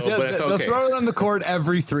 So, they'll throw it on the court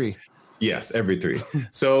every 3. Yes, every 3.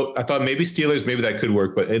 So I thought maybe Steelers, maybe that could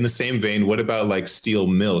work. But in the same vein, what about like steel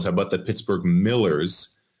mills? How about the Pittsburgh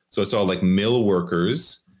Millers? So it's all like mill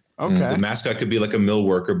workers. Okay. The mascot could be like a mill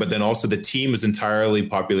worker, but then also the team is entirely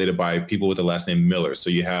populated by people with the last name Miller.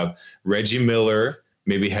 So you have Reggie Miller,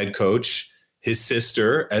 maybe head coach, his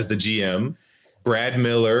sister as the GM, Brad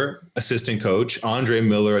Miller, assistant coach, Andre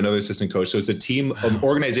Miller, another assistant coach. So it's a team, an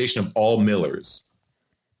organization of all Millers.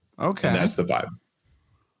 Okay. And that's the vibe.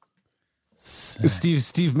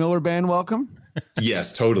 Steve Miller Band, welcome.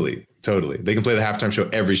 Yes, totally. They can play the halftime show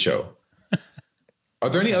every show. Are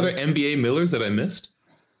there any other NBA Millers that I missed?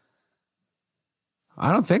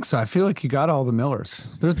 I don't think so. I feel like you got all the Millers.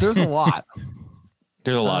 There's a lot.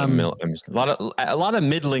 There's a lot of a lot of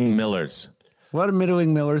middling Millers. A lot of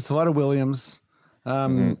middling Millers. A lot of Williams.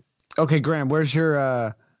 Okay, Graham, where's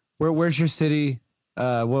your city?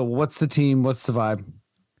 What's the team? What's the vibe?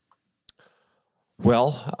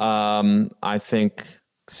 Well, I think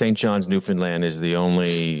St. John's, Newfoundland is the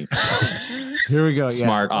only here we go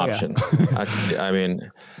smart option. I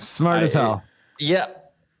mean, smart as hell. Yeah.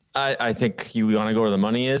 I think you want to go where the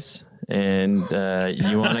money is, and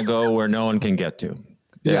you want to go where no one can get to.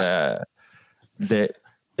 Yeah. They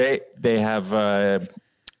have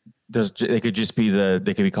they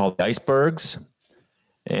could be called the icebergs,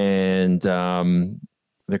 and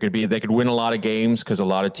They could win a lot of games because a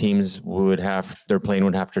lot of teams their plane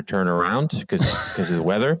would have to turn around because of the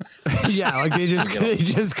weather. Yeah, like they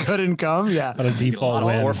just couldn't come. Yeah, A default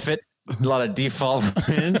wins. A lot of default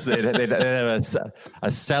wins. They'd have a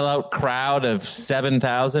sellout crowd of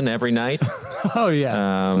 7,000 every night. Oh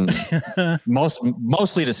yeah.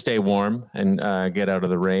 Mostly to stay warm and get out of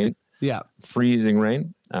the rain. Yeah, freezing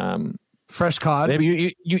rain. Fresh cod.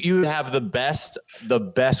 Maybe you have the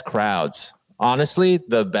best crowds. Honestly,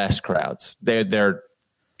 the best crowds. They're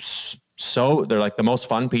like the most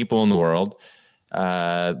fun people in the world.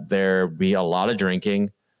 There be a lot of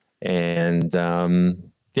drinking, and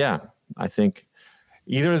I think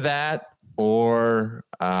either that or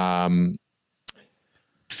I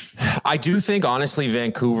do think honestly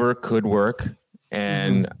Vancouver could work,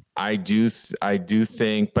 and I do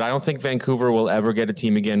think, but I don't think Vancouver will ever get a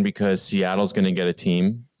team again because Seattle's going to get a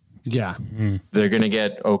team. Yeah, they're going to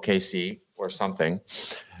get OKC or something,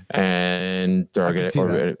 and they're going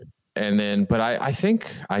to, and then. But I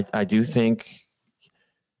do think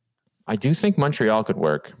Montreal could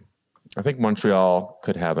work. I think Montreal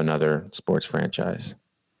could have another sports franchise.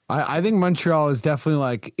 I think Montreal is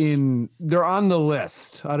definitely they're on the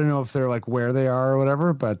list. I don't know if they're like where they are or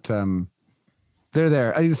whatever, but they're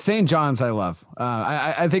there. St. John's, I love.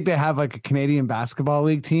 I think they have like a Canadian Basketball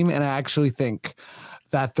League team, and I actually think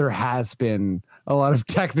that there has been a lot of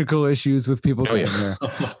technical issues with people getting there.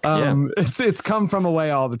 It's come from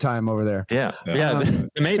away all the time over there. Yeah.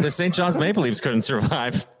 The St. John's Maple Leafs couldn't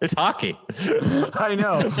survive. It's hockey. I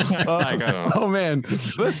know. Oh man,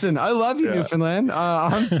 listen, I love you, Newfoundland.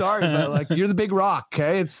 I'm sorry, but you're the big rock.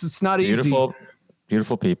 Okay, it's not easy.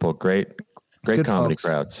 Beautiful people. Great Good comedy folks.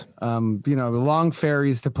 crowds. Long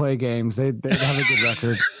ferries to play games. They have a good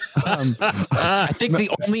record. I think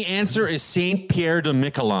the only answer is Saint Pierre de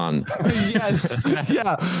Miquelon. Yes,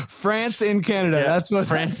 yeah, France in Canada. Yeah, that's what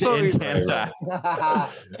France in Canada.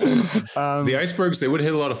 The icebergs, they would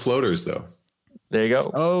hit a lot of floaters though. There you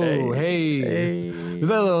go. Oh, hey. Is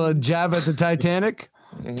that a little jab at the Titanic?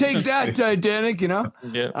 Take that, Titanic.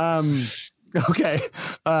 Yeah. Okay.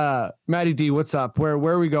 Matty D, what's up? Where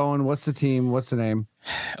are we going? What's the team? What's the name?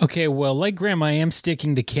 Okay, well, like Graham, I am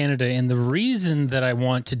sticking to Canada, and the reason that I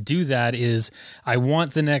want to do that is I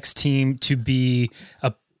want the next team to be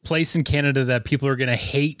a place in Canada that people are going to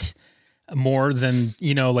hate more than,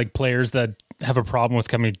 like players that have a problem with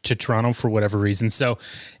coming to Toronto for whatever reason. So,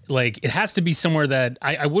 it has to be somewhere that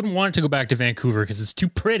I wouldn't want it to go back to Vancouver because it's too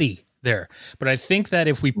pretty there. But I think that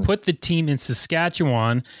if we put the team in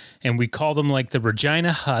Saskatchewan and we call them like the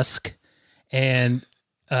Regina Husk, and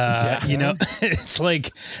it's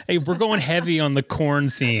like, hey, we're going heavy on the corn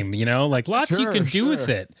theme, lots you can do with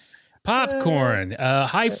it. Popcorn,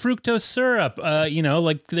 high fructose syrup, they're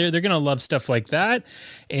going to love stuff like that.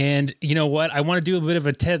 And you know what? I want to do a bit of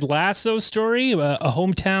a Ted Lasso story, a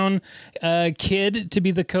hometown kid to be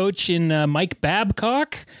the coach in Mike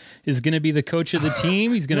Babcock is going to be the coach of the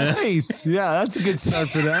team. He's going to nice. Yeah, that's a good start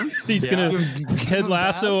for them. He's going to Ted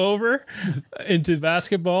Lasso over into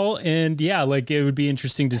basketball. And it would be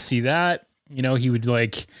interesting to see that. He would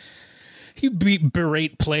he'd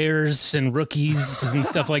berate players and rookies and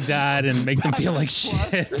stuff like that and make them feel like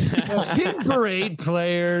shit. He'd berate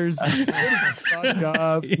players. Fucked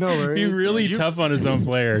up. No worries. He's really tough on his own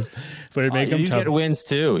players, but it'd make him tough. You get wins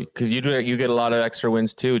too, because you get a lot of extra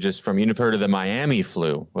wins too, just from, you've heard of the Miami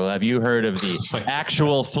flu. Well, have you heard of the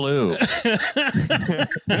actual flu?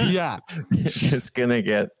 Yeah. Just going to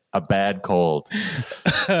get a bad cold.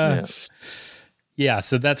 Yeah,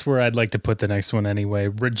 so that's where I'd like to put the next one anyway.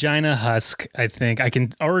 Regina Husk, I think. I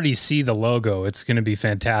can already see the logo. It's going to be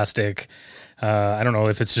fantastic. I don't know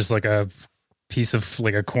if it's just like a piece of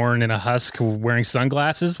a corn in a husk wearing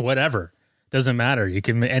sunglasses, whatever. Doesn't matter.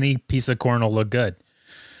 Any piece of corn will look good.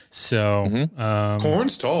 So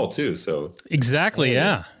corn's tall too. So exactly,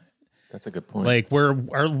 yeah. That's a good point.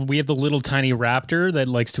 We have the little tiny raptor that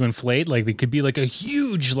likes to inflate. It could be like a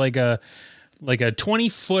huge, like a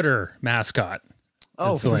 20-footer mascot.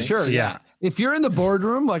 Oh, for sure. Yeah. If you're in the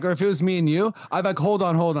boardroom, or if it was me and you, I'd be like, hold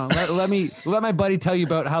on. Let my buddy tell you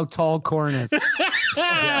about how tall corn is.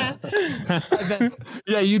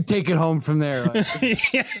 You take it home from there.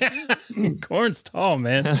 Corn's tall,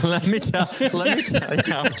 man. Let me tell you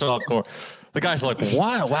how tall corn. The guy's like,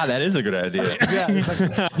 wow, that is a good idea. Yeah,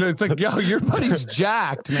 it's like, yo, your buddy's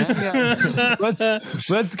jacked, man. Yeah.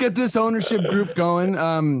 Let's get this ownership group going.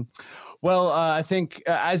 I think,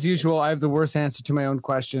 as usual, I have the worst answer to my own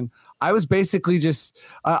question. I was basically just,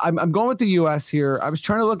 I'm going with the U.S. here. I was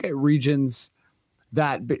trying to look at regions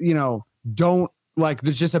that, don't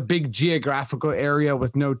there's just a big geographical area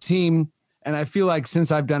with no team. And I feel like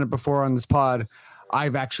since I've done it before on this pod,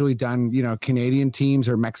 I've actually done, Canadian teams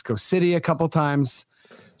or Mexico City a couple times.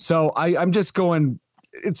 So I'm just going,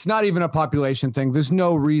 it's not even a population thing. There's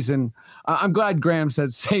no reason. I'm glad Graham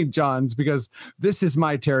said St. John's because this is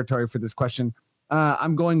my territory for this question.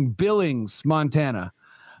 I'm going Billings, Montana.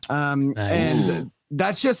 Nice. And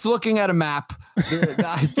that's just looking at a map.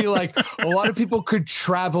 I feel like a lot of people could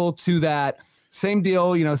travel to that. Same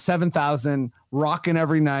deal, 7,000 rocking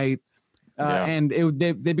every night. And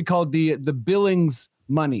they'd be called the Billings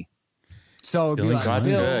Money. So it'd be like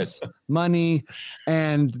Billings Bills, money,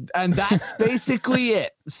 and that's basically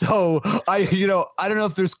it. So I don't know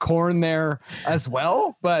if there's corn there as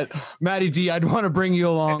well, but Matty D, I'd want to bring you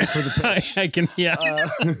along for the pitch. I can, yeah.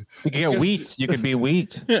 You can get wheat. You could be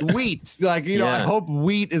wheat. Wheat, I hope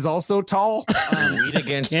wheat is also tall. Wheat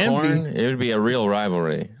against corn. It would be a real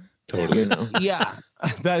rivalry. Totally. Yeah.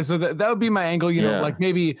 That would be my angle, like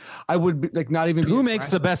maybe I would be like not even who makes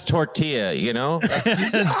the best tortilla,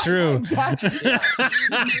 That's true.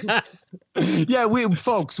 Yeah,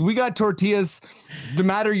 we got tortillas no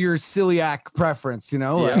matter your celiac preference,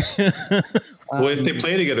 Well, if they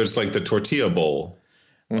play together, it's like the tortilla bowl.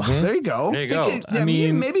 There you go. There you go. I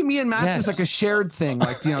mean, maybe me and Max is like a shared thing.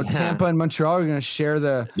 Like, Tampa and Montreal are going to share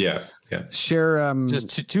the share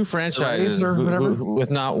just two franchises or whatever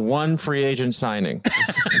with not one free agent signing.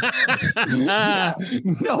 No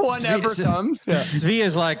one ever comes. Svi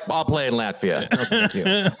is like, I'll play in Latvia. No, thank you.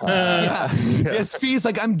 Svi's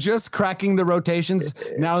like, I'm just cracking the rotations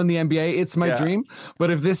now in the NBA. It's my dream.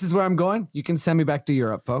 But if this is where I'm going, you can send me back to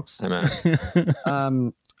Europe, folks.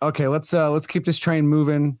 Okay, let's keep this train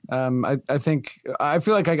moving. I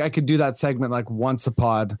feel like I could do that segment like once a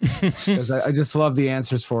pod because I just love the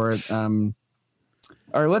answers for it. All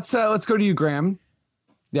right, let's go to you, Graham.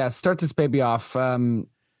 Yeah, start this baby off.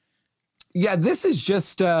 This is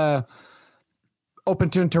just open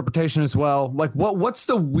to interpretation as well. Like, what's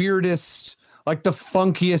the weirdest, like the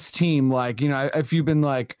funkiest team? Like, if you've been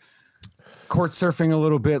like court surfing a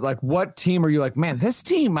little bit, like what team are you like, man, this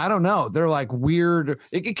team, I don't know, they're like weird.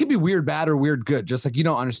 It could be weird bad or weird good, just like you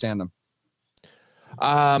don't understand them.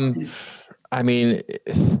 I mean,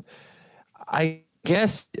 I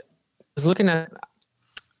guess I was looking at,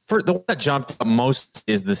 for the one that jumped up most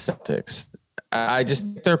is the Celtics. I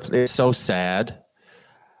just think it's so sad.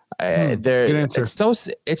 Good answer.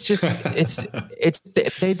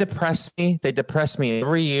 They depress me. They depress me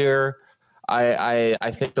every year.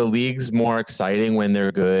 I think the league's more exciting when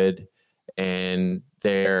they're good, and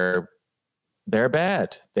they're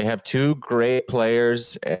bad. They have two great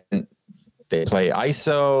players, and they play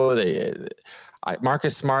ISO.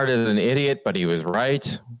 Marcus Smart is an idiot, but he was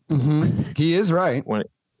right. Mm-hmm. He is right.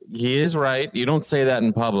 He is right. You don't say that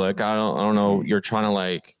in public. I don't know. You're trying to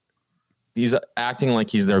like. He's acting like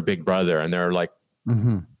he's their big brother, and they're like.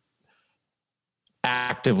 Mm-hmm.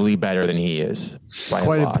 Actively better than he is by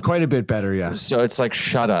quite a bit better. Yeah. So it's like,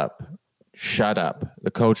 shut up.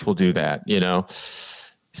 The coach will do that,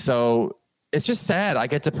 So it's just sad. I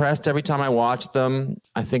get depressed every time I watch them.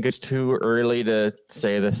 I think it's too early to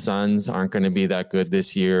say the Suns aren't going to be that good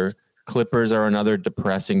this year. Clippers are another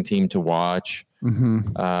depressing team to watch.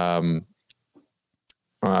 Mm-hmm.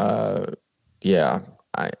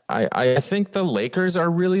 I think the Lakers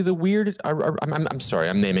are really the weird. I'm sorry,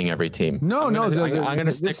 I'm naming every team. I'm going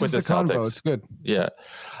to stick with the Celtics. Combo. It's good. Yeah,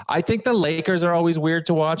 I think the Lakers are always weird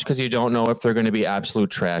to watch because you don't know if they're going to be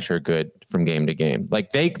absolute trash or good from game to game. Like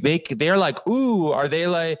they're like, ooh, are they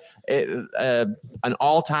like an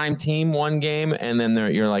all-time team one game, and then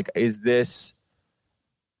you're like, is this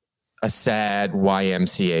a sad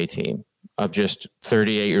YMCA team of just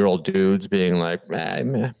 38-year-old dudes being like,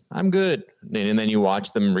 I'm good. And then you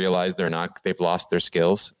watch them realize they've lost their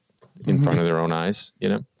skills in front of their own eyes,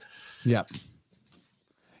 Yeah.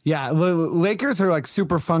 Yeah. Lakers are like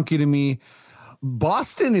super funky to me.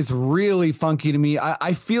 Boston is really funky to me.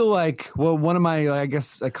 I feel like, one of my, I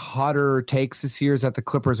guess, like hotter takes this year is that the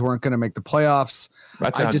Clippers weren't going to make the playoffs.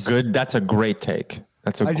 That's a great take.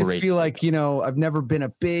 I just feel like, I've never been a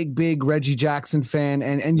big Reggie Jackson fan,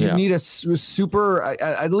 and you need a super,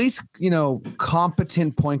 at least,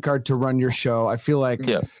 competent point guard to run your show. I feel like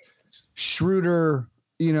Schroeder,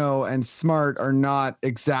 and Smart are not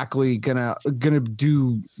exactly gonna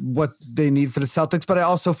do what they need for the Celtics. But I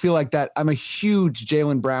also feel like that I'm a huge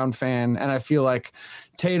Jaylen Brown fan, and I feel like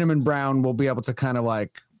Tatum and Brown will be able to kind of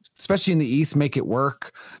like, especially in the East, make it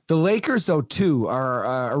work. The Lakers, though, too,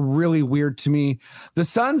 are really weird to me. The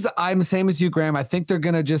Suns, I'm the same as you, Graham. I think they're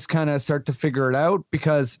going to just kind of start to figure it out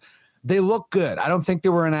because they look good. I don't think they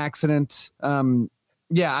were an accident. You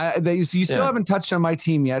still haven't touched on my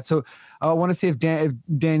team yet. So I want to see if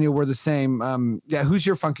Daniel were the same. Who's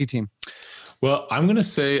your funky team? Well, I'm going to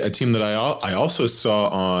say a team that I also saw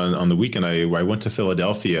on the weekend. I went to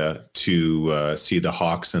Philadelphia to see the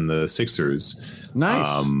Hawks and the Sixers. Nice.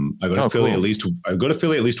 I go to Philly cool. I go to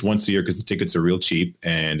Philly at least once a year because the tickets are real cheap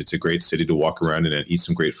and it's a great city to walk around in and eat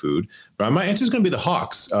some great food. But my answer is going to be the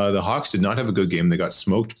Hawks. The Hawks did not have a good game. They got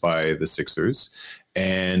smoked by the Sixers,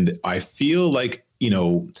 and I feel like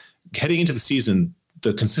heading into the season,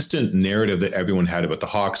 the consistent narrative that everyone had about the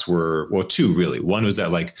Hawks were, well, two really. One was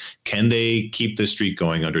that, like, can they keep the streak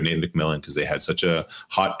going under Nate McMillan because they had such a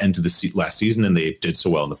hot end to the last season and they did so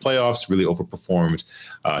well in the playoffs, really overperformed.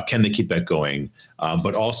 Can they keep that going?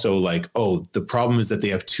 But also, like, the problem is that they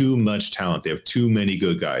have too much talent. They have too many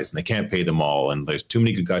good guys and they can't pay them all. And there's too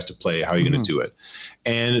many good guys to play. How are you going to do it?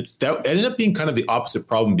 And that ended up being kind of the opposite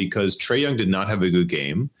problem because Trae Young did not have a good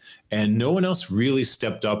game. And no one else really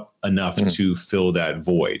stepped up enough to fill that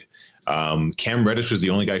void. Cam Reddish was the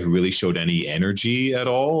only guy who really showed any energy at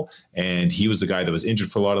all. And he was the guy that was injured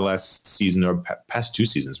for a lot of last season or past 2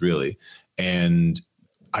 seasons, really. And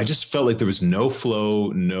I just felt like there was no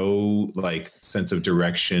flow, no like sense of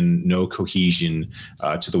direction, no cohesion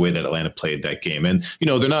to the way that Atlanta played that game. And,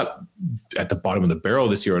 they're not at the bottom of the barrel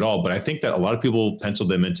this year at all. But I think that a lot of people penciled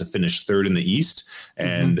them in to finish third in the East.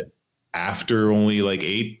 And after only like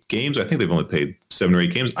 8 games, I think they've only played 7 or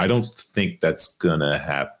 8 games. I don't think that's gonna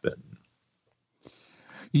happen.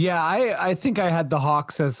 Yeah, I think I had the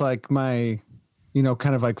Hawks as like my,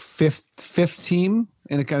 kind of like fifth team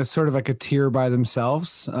in a kind of sort of like a tier by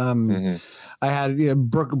themselves. I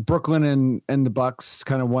had Brooklyn and the Bucks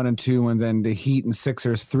kind of 1 and 2, and then the Heat and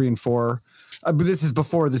Sixers 3 and 4. But this is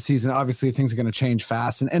before the season. Obviously, things are going to change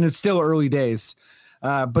fast, and it's still early days.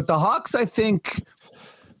 But the Hawks, I think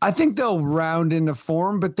they'll round into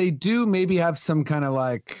form, but they do maybe have some kind of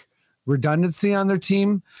like redundancy on their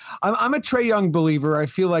team. I'm a Trae Young believer. I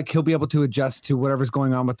feel like he'll be able to adjust to whatever's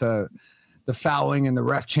going on with the fouling and the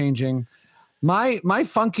ref changing. My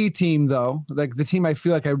funky team, though, like the team I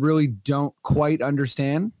feel like I really don't quite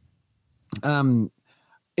understand,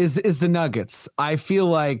 is the Nuggets. I feel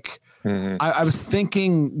like I was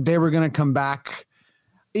thinking they were going to come back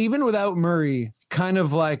even without Murray, kind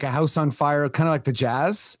of like a house on fire, kind of like the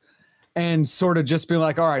Jazz, and sort of just be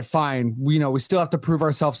like, all right, fine. We still have to prove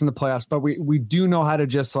ourselves in the playoffs, but we do know how to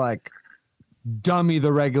just like dummy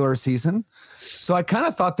the regular season. So I kind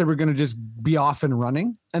of thought they were going to just be off and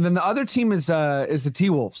running. And then the other team is the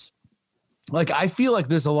T-Wolves. Like, I feel like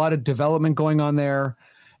there's a lot of development going on there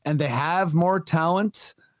and they have more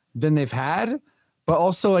talent than they've had, but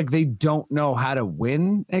also like they don't know how to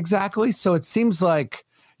win exactly. So it seems like,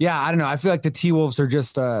 I don't know. I feel like the T-Wolves are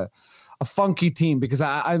just a funky team because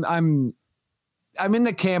I'm in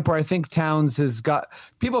the camp where I think Towns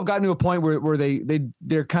people have gotten to a point where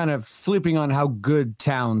they're kind of sleeping on how good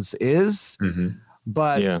Towns is.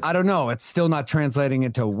 But I don't know. It's still not translating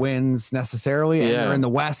into wins necessarily. And they're in the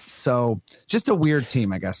West. So just a weird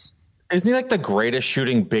team, I guess. Isn't he like the greatest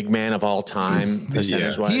shooting big man of all time?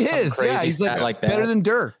 Percentage-wise? He is. Crazy He's like that. better than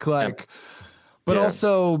Dirk. But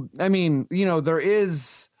also, I mean, there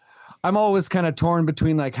is. I'm always kind of torn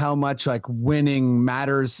between like how much like winning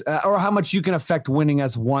matters or how much you can affect winning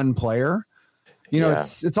as one player.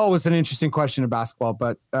 It's always an interesting question in basketball,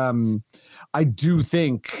 but I do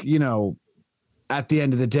think, at the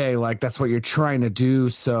end of the day, like that's what you're trying to do.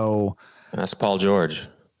 So that's Paul George.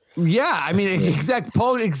 Yeah. I mean,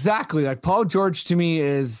 exactly. Like Paul George to me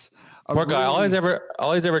is a poor guy. All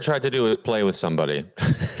he's ever tried to do is play with somebody.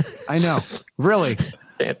 I know. Really.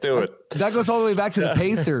 Can't do it. That goes all the way back to the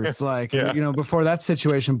Pacers, before that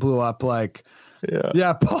situation blew up. Like,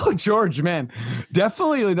 Paul George, man,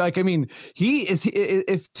 definitely. Like, I mean,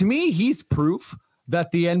 if to me, he's proof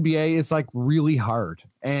that the NBA is like really hard,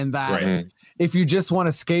 and that if you just want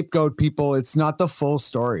to scapegoat people, it's not the full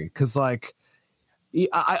story. Because like,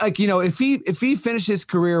 if he finishes his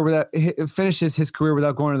career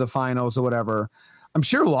without going to the finals or whatever, I'm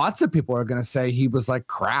sure lots of people are going to say he was like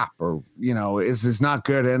crap or, is not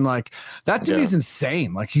good. And like that to me is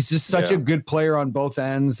insane. Like he's just such a good player on both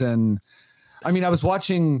ends. And I mean, I watched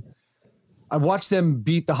them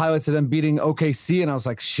beat the highlights of them beating OKC. And I was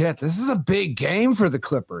like, shit, this is a big game for the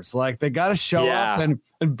Clippers. Like they got to show up and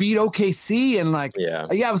beat OKC. And like,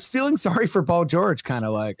 I was feeling sorry for Paul George kind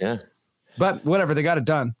of like, but whatever, they got it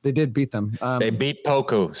done. They did beat them. They beat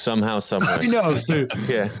Poku somehow, somewhere. I know, dude.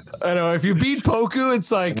 I know. If you beat Poku,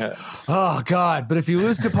 it's like, oh God. But if you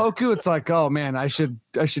lose to Poku, it's like, oh man, I should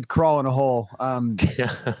crawl in a hole.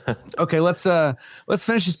 Okay, let's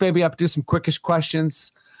finish this baby up. Do some quickish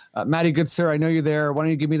questions. Maddie, good sir, I know you're there. Why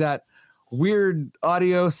don't you give me that weird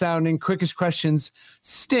audio sounding quickish questions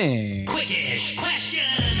sting? Quickish questions.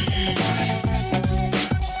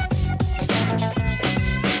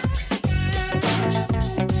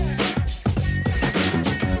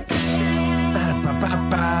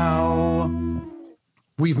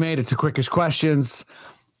 we've made it to quickish questions.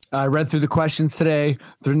 I read through the questions today.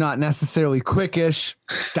 They're not necessarily quickish.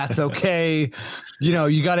 That's okay.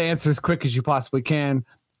 You got to answer as quick as you possibly can.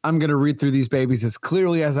 I'm going to read through these babies as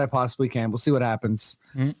clearly as I possibly can. We'll see what happens.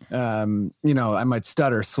 I might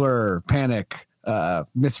stutter, slur, panic,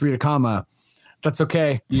 misread a comma. That's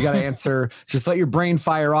okay. You got to answer. Just let your brain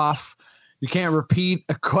fire off. You can't repeat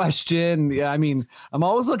a question. Yeah, I mean, I'm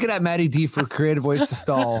always looking at Matty D for creative ways to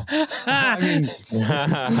stall. I mean,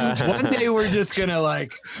 one day we're just gonna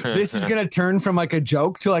this is gonna turn from like a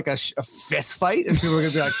joke to like a fist fight, and people are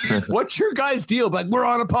gonna be like, "What's your guys' deal?" Like, we're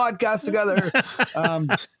on a podcast together.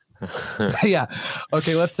 Yeah.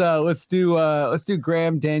 Okay. Let's do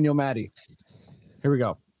Graham, Daniel, Matty. Here we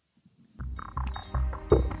go.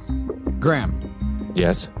 Graham.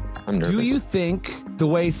 Yes. I'm nervous. Do you think the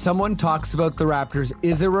way someone talks about the Raptors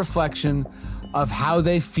is a reflection of how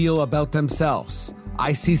they feel about themselves?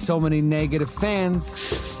 I see so many negative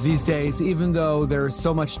fans these days, even though there is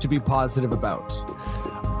so much to be positive about.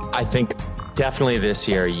 I think definitely this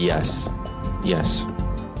year, yes. Yes.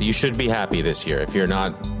 You should be happy this year. If you're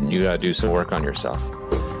not, you got to do some work on yourself.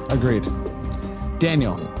 Agreed.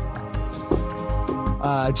 Daniel,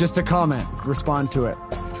 just a comment. Respond to it.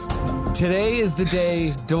 Today is the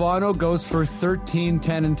day Delano goes for 13,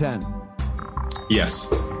 10, and 10. Yes.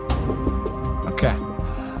 Okay.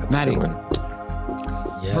 That's Matty,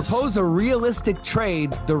 Yes. propose a realistic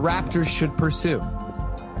trade the Raptors should pursue.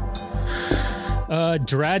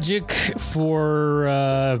 Dragic for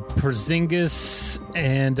Porzingis,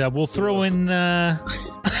 and we'll throw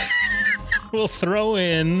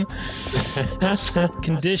in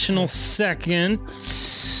conditional second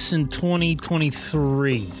in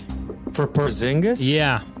 2023. For Porzingis?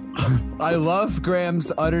 Yeah. I love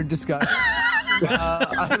Graham's utter disgust.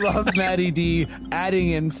 I love Matty D adding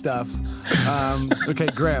in stuff. Okay,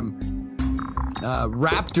 Graham.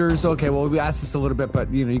 Raptors. Okay, well, we asked this a little bit,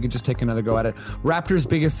 but you can just take another go at it. Raptors'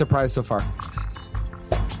 biggest surprise so far.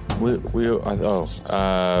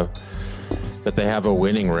 That they have a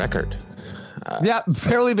winning record. Yeah,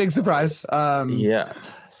 fairly big surprise. Yeah.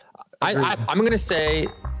 I'm going to say,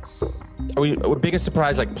 are biggest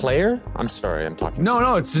surprise like player? I'm sorry, I'm talking.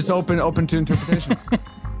 No, it's just open to interpretation.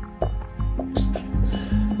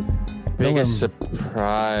 Biggest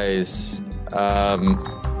surprise.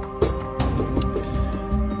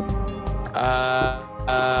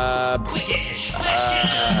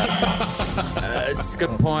 That's a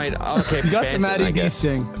good point. Okay, You got Banton, the Matty I D guess.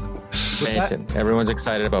 sting. Banton. Everyone's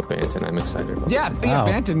excited about Banton. I'm excited about Banton. Yeah, Wow.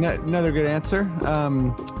 Banton, another good answer.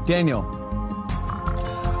 Daniel,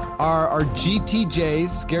 are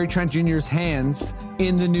GTJ's, Gary Trent Jr.'s hands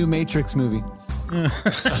in the new Matrix movie?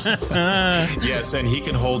 Yes, and he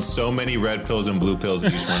can hold so many red pills and blue pills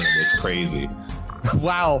in each one of them. It's crazy.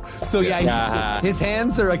 Wow. So Yeah. his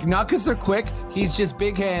hands are like, not because they're quick, he's just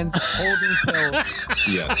big hands holding pills.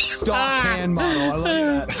 Yes. Stock hand model. I love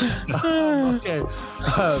that. Okay.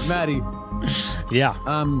 Matty, Yeah.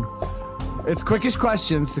 it's quickish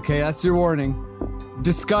questions. Okay, that's your warning.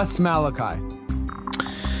 Discuss Malachi.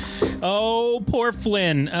 Oh, poor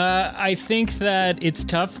Flynn. I think that it's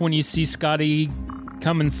tough when you see Scotty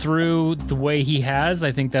coming through the way he has.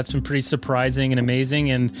 I think that's been pretty surprising and amazing.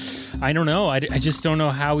 And I don't know. I just don't know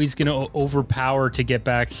how he's going to overpower to get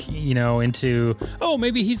back, into,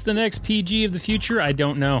 maybe he's the next PG of the future. I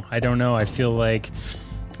don't know. I feel like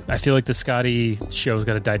the Scotty show's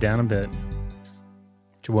got to die down a bit.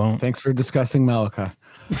 But you won't. Thanks for discussing Malachi.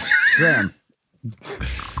 Graham.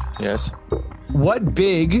 Yes. What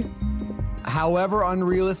big, however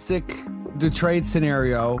unrealistic the trade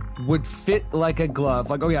scenario, would fit like a glove?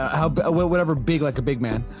 Like, whatever big, like a big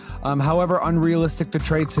man. However unrealistic the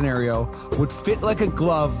trade scenario would fit like a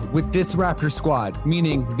glove with this Raptor squad,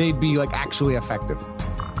 meaning they'd be like actually effective.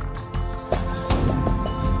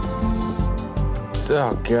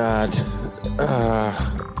 Oh God.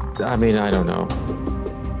 I mean, I don't know.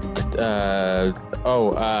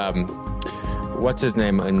 What's his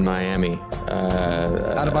name in Miami?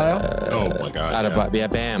 Adebayo? Oh my God. Adebayo. Yeah,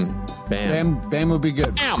 Bam. Bam would be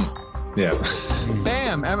good. Bam. Yeah.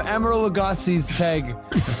 Bam! Emerald Lagasse's tag.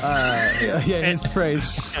 His phrase.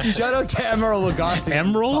 Shout out to Emerald Lagasse.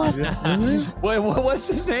 Emerald? Wait, what's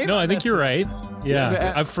his name? No, I think you're right.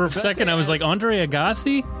 Yeah. For a second, I was like, Andre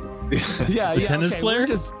Agassi? Yeah, tennis player?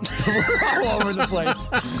 We're all over the place.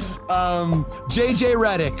 JJ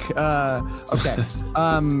Redick. Okay.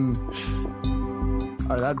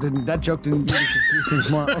 That joke didn't confuse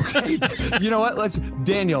things more. Okay. You know what?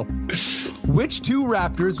 Daniel. Which two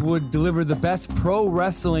Raptors would deliver the best pro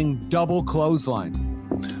wrestling double clothesline?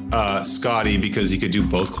 Scotty, because he could do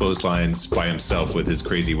both clotheslines by himself with his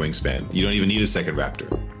crazy wingspan. You don't even need a second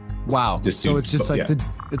Raptor. Wow. So it's just like the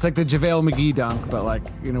JaVale McGee dunk, but like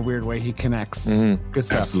in a weird way he connects. Good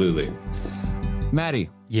stuff. Absolutely. Matty.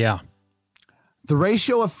 Yeah. The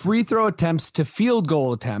ratio of free throw attempts to field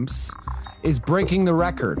goal attempts is breaking the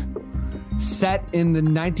record set in the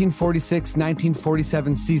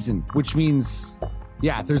 1946-1947 season, which means,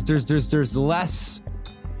 there's less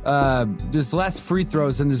free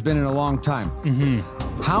throws than there's been in a long time.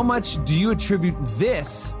 How much do you attribute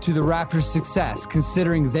this to the Raptors' success,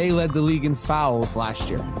 considering they led the league in fouls last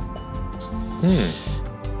year?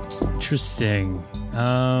 Interesting.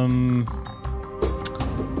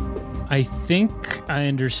 I think I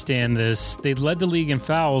understand this. They led the league in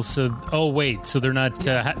fouls, so they're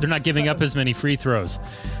not giving up as many free throws,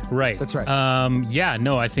 right? That's right.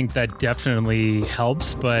 I think that definitely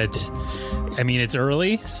helps, but I mean it's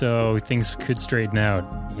early, so things could straighten out.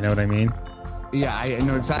 You know what I mean? Yeah, I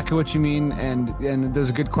know exactly what you mean, and there's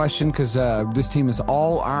a good question because this team is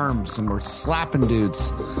all arms and we're slapping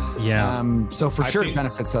dudes. Yeah. So for sure it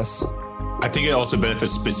benefits us. I think it also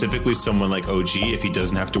benefits specifically someone like OG. If he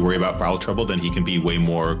doesn't have to worry about foul trouble, then he can be way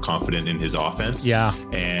more confident in his offense. Yeah.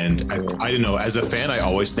 And I don't know, as a fan, I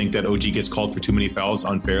always think that OG gets called for too many fouls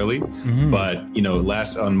unfairly. But,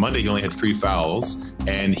 on Monday, he only had 3 fouls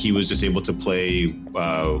and he was just able to play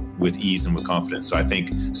with ease and with confidence. So I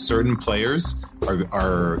think certain players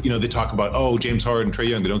are they talk about, James Harden, Trae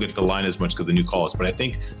Young, they don't get to the line as much because of the new calls. But I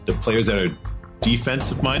think the players that are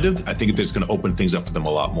defensive minded, I think that's going to open things up for them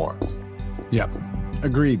a lot more. Yep.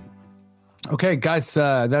 Agreed. Okay, guys,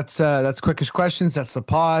 that's Quickish Questions. That's the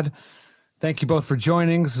pod. Thank you both for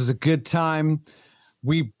joining. This was a good time.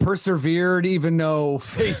 We persevered even though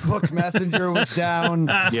Facebook Messenger was down.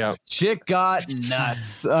 Yeah. Shit got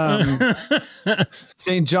nuts.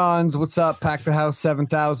 St. John's, what's up? Pack the house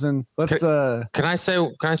 7,000. Can I say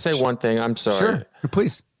one thing? I'm sorry. Sure,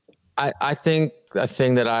 please. I think a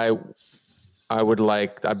thing that I would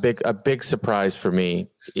like a big surprise for me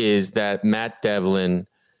is that Matt Devlin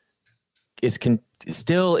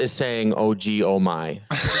still is saying OG oh my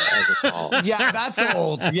as a call. Yeah, that's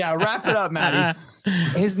old. Yeah, wrap it up, Matty.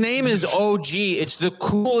 His name is OG. It's the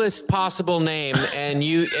coolest possible name, and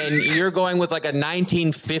you're going with like a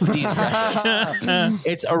 1950s record.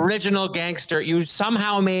 It's original gangster. You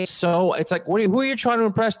somehow made it's like who are you trying to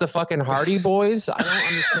impress? The fucking Hardy Boys? I don't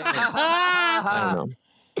understand. I don't know.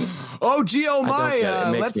 Oh, gee, oh my!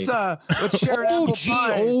 Let's share an apple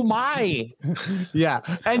pie. Oh my! Yeah,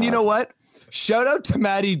 and you know what? Shout out to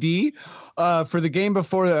Matty D for the game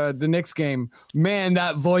before the Knicks game. Man,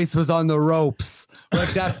 that voice was on the ropes.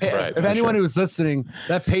 Like that. Right, if anyone who was listening,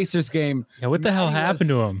 that Pacers game. Yeah, what the hell happened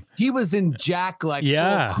to him? He was in Jack full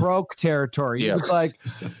Croak territory. Yeah.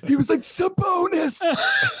 He was like Sabonis.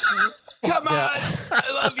 Come on,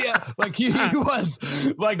 I love you. Like he was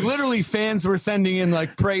like literally fans were sending in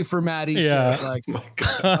like pray for Matty. Yeah, shit.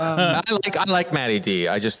 Like I like Matty D.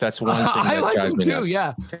 That's one thing I that like drives him me too. nuts.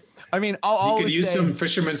 Yeah, I mean, you could use some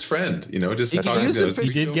fisherman's friend. Just talking to those.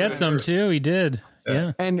 He did get some too. He did.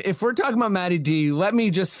 Yeah. And if we're talking about Matty D, let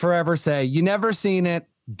me just forever say you never seen it.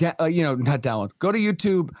 Not download. Go to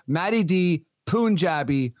YouTube. Matty D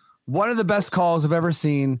Punjabi. One of the best calls I've ever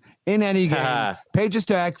seen in any game. Peja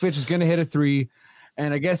Stojakovic is going to hit a 3.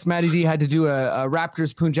 And I guess Matty D had to do a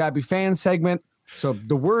Raptors Punjabi fan segment. So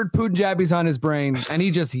the word Punjabi is on his brain and he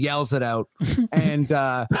just yells it out. And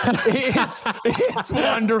it's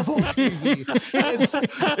wonderful TV.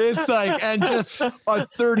 It's like, and just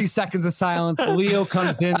 30 seconds of silence. Leo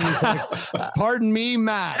comes in and he's like, pardon me,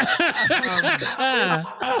 Matt.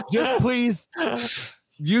 Just please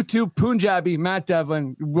YouTube Punjabi, Matt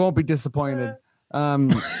Devlin, won't be disappointed.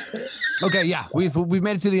 Okay, yeah, we've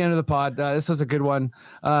made it to the end of the pod. This was a good one.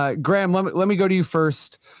 Graham, let me go to you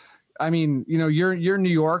first. I mean, you're New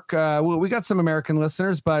York. We got some American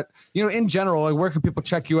listeners, but in general, like, where can people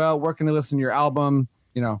check you out? Where can they listen to your album?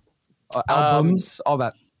 Albums, all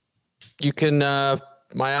that. You can.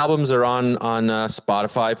 My albums are on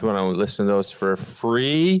Spotify if you want to listen to those for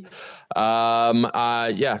free. Follow me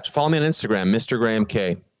on Instagram, Mr. Graham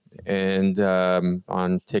K, and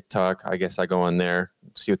on TikTok. I guess I go on there,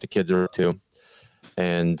 see what the kids are up to,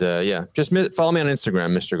 and just follow me on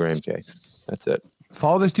Instagram, Mr. Graham K. That's it.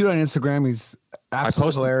 Follow this dude on Instagram. He's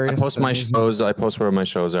absolutely hilarious. I post my shows. I post where my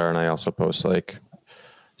shows are, and I also post like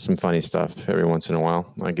some funny stuff every once in a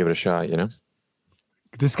while. I give it a shot,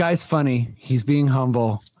 this guy's funny. He's being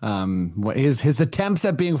humble. His attempts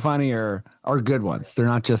at being funny are good ones. They're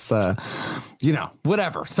not just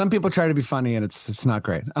whatever. Some people try to be funny and it's not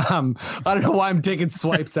great. I don't know why I'm taking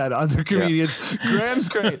swipes at other comedians. Graham's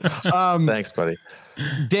great. Thanks, buddy.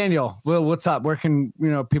 Daniel, well, what's up? Where can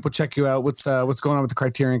people check you out? What's going on with the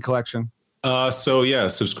Criterion Collection?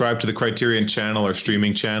 Subscribe to the Criterion channel, our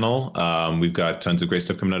streaming channel. We've got tons of great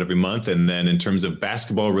stuff coming out every month. And then in terms of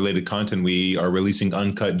basketball related content, we are releasing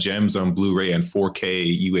Uncut Gems on Blu-ray and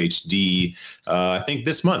 4K UHD, I think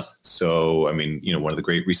this month. So, I mean, one of the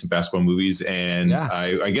great recent basketball movies. And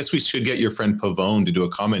I guess we should get your friend Pavone to do a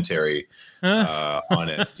commentary on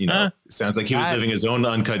it. It sounds like he was living his own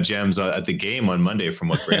Uncut Gems at the game on Monday from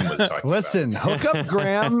what Graham was talking Listen, about. hook up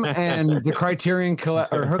Graham and the Criterion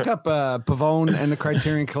or hook up Pavone and the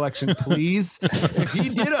Criterion Collection, please. If he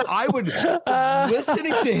did it, I would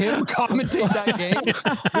listening to him commentate that game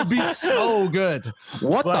would be so good.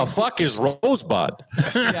 What the fuck is Rosebud?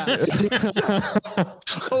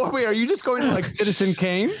 Oh wait, are you just going to like Citizen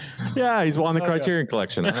Kane? Yeah, he's on the Criterion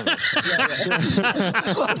Collection. I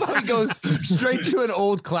love how he goes straight to an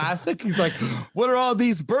old classic. He's like, "What are all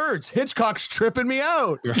these birds? Hitchcock's tripping me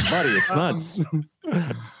out, buddy. It's nuts,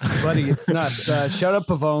 buddy. It's nuts." Shout out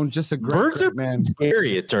Pavone, just a great man.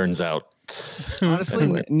 Scary, it turns out.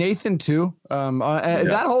 Honestly, Nathan too.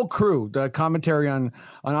 That whole crew, the commentary on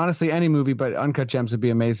honestly any movie, but Uncut Gems would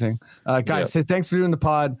be amazing. Guys, say thanks for doing the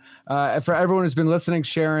pod. For everyone who's been listening,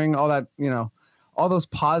 sharing, all that, all those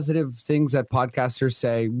positive things that podcasters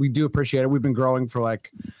say, we do appreciate it. We've been growing for a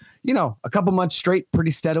couple months straight,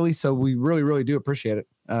 pretty steadily. So we really, really do appreciate it.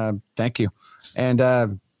 Thank you. And I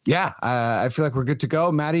feel like we're good to go.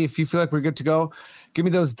 Maddie, if you feel like we're good to go, give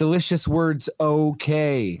me those delicious words.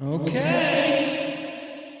 Okay.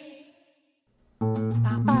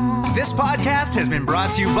 This podcast has been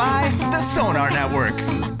brought to you by the Sonar Network.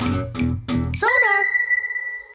 Sonar!